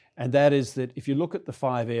 And that is that if you look at the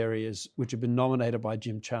 5 areas which have been nominated by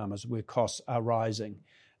Jim Chalmers, where costs are rising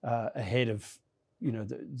ahead of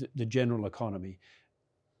the general economy,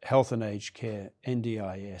 health and aged care,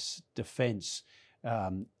 NDIS, defence,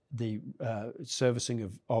 the servicing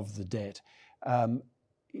of the debt.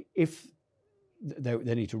 If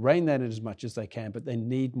they need to rein that in as much as they can, but they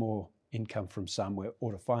need more income from somewhere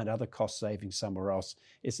or to find other cost savings somewhere else.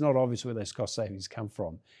 It's not obvious where those cost savings come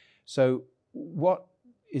from. So what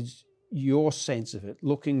is your sense of it,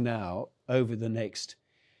 looking now over the next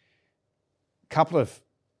couple of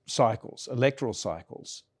cycles, electoral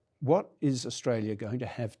cycles? What is Australia going to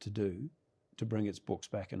have to do to bring its books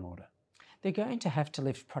back in order? They're going to have to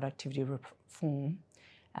lift productivity reform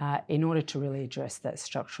in order to really address that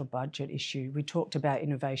structural budget issue. We talked about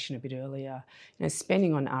innovation a bit earlier.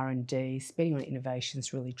 Spending on R&D, spending on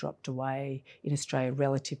innovation's really dropped away in Australia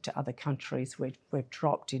relative to other countries. We've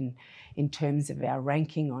dropped in terms of our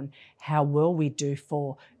ranking on how well we do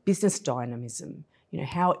for business dynamism.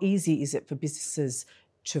 How easy is it for businesses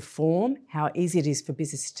to form? How easy it is for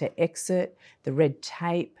businesses to exit? The red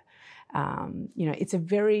tape. It's a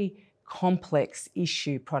very complex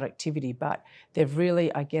issue, productivity, but they've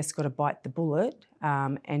really, I guess, got to bite the bullet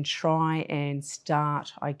and try and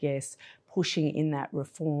start, I guess, pushing in that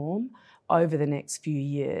reform over the next few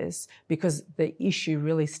years, because the issue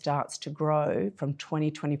really starts to grow from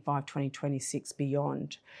 2025, 2026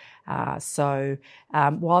 beyond. So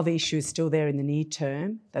while the issue is still there in the near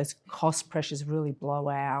term, those cost pressures really blow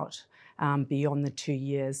out beyond the 2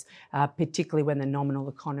 years, particularly when the nominal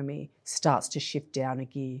economy starts to shift down a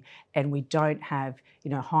gear and we don't have,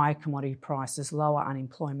 higher commodity prices, lower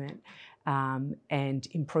unemployment, and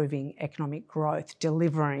improving economic growth,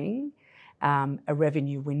 delivering a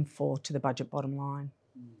revenue windfall to the budget bottom line.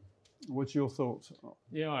 What's your thoughts?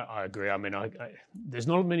 Yeah, I agree. I mean, there's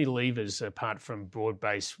not many levers apart from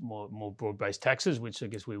broad-based, more broad-based taxes, which I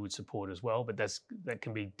guess we would support as well. But that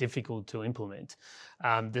can be difficult to implement.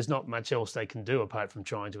 There's not much else they can do apart from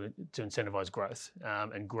trying to incentivise growth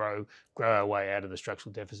and grow our way out of the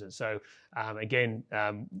structural deficit. So again,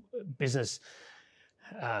 business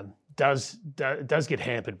does get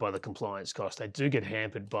hampered by the compliance cost. They do get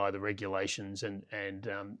hampered by the regulations, and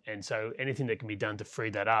so anything that can be done to free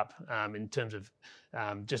that up in terms of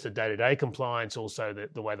just the day-to-day compliance, also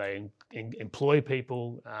the way they employ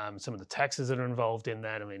people, some of the taxes that are involved in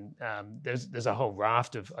that. I mean, there's a whole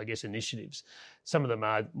raft of, I guess, initiatives. Some of them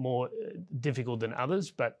are more difficult than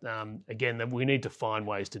others, but again, we need to find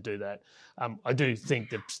ways to do that. I do think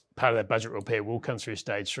that part of that budget repair will come through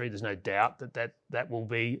stage 3. There's no doubt that will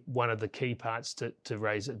be one of the key parts to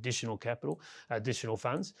raise additional capital, additional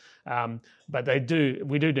funds. But we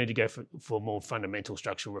do need to go for more fundamental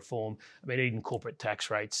structural reform. I mean, even corporate tax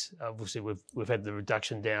rates. Obviously, we've had the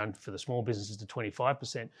reduction down for the small businesses to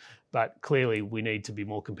 25%, but clearly we need to be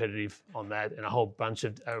more competitive on that, and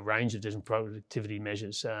a range of different productivity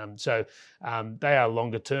measures. So they are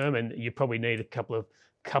longer term, and you probably need a couple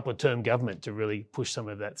of term government to really push some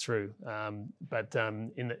of that through. But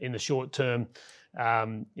in the short term,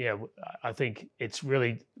 I think it's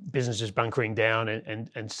really businesses bunkering down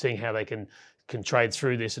and seeing how they can trade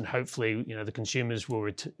through this, and hopefully, the consumers will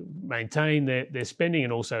maintain their spending,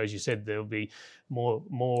 and also, as you said, there'll be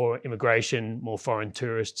more immigration, more foreign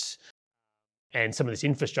tourists, and some of this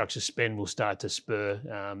infrastructure spend will start to spur,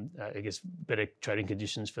 I guess, better trading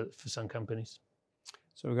conditions for some companies.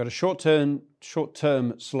 So we've got a short-term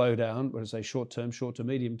slowdown. What do I say? Short to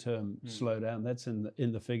medium-term slowdown. That's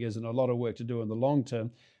in the figures, and a lot of work to do in the long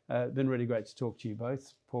term. Been really great to talk to you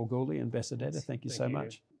both, Paul Gouldie and Bess Edetta. Thank you so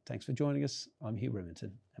much. Thanks for joining us. I'm Hugh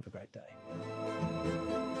Rimmington. Have a great day.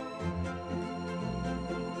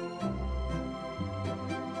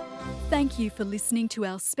 Thank you for listening to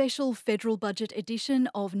our special federal budget edition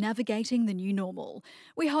of Navigating the New Normal.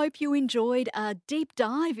 We hope you enjoyed a deep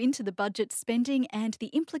dive into the budget spending and the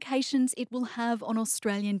implications it will have on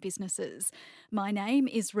Australian businesses. My name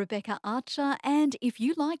is Rebecca Archer, and if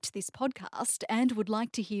you liked this podcast and would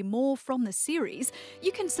like to hear more from the series,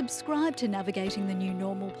 you can subscribe to Navigating the New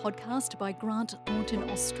Normal podcast by Grant Thornton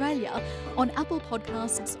Australia on Apple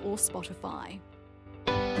Podcasts or Spotify.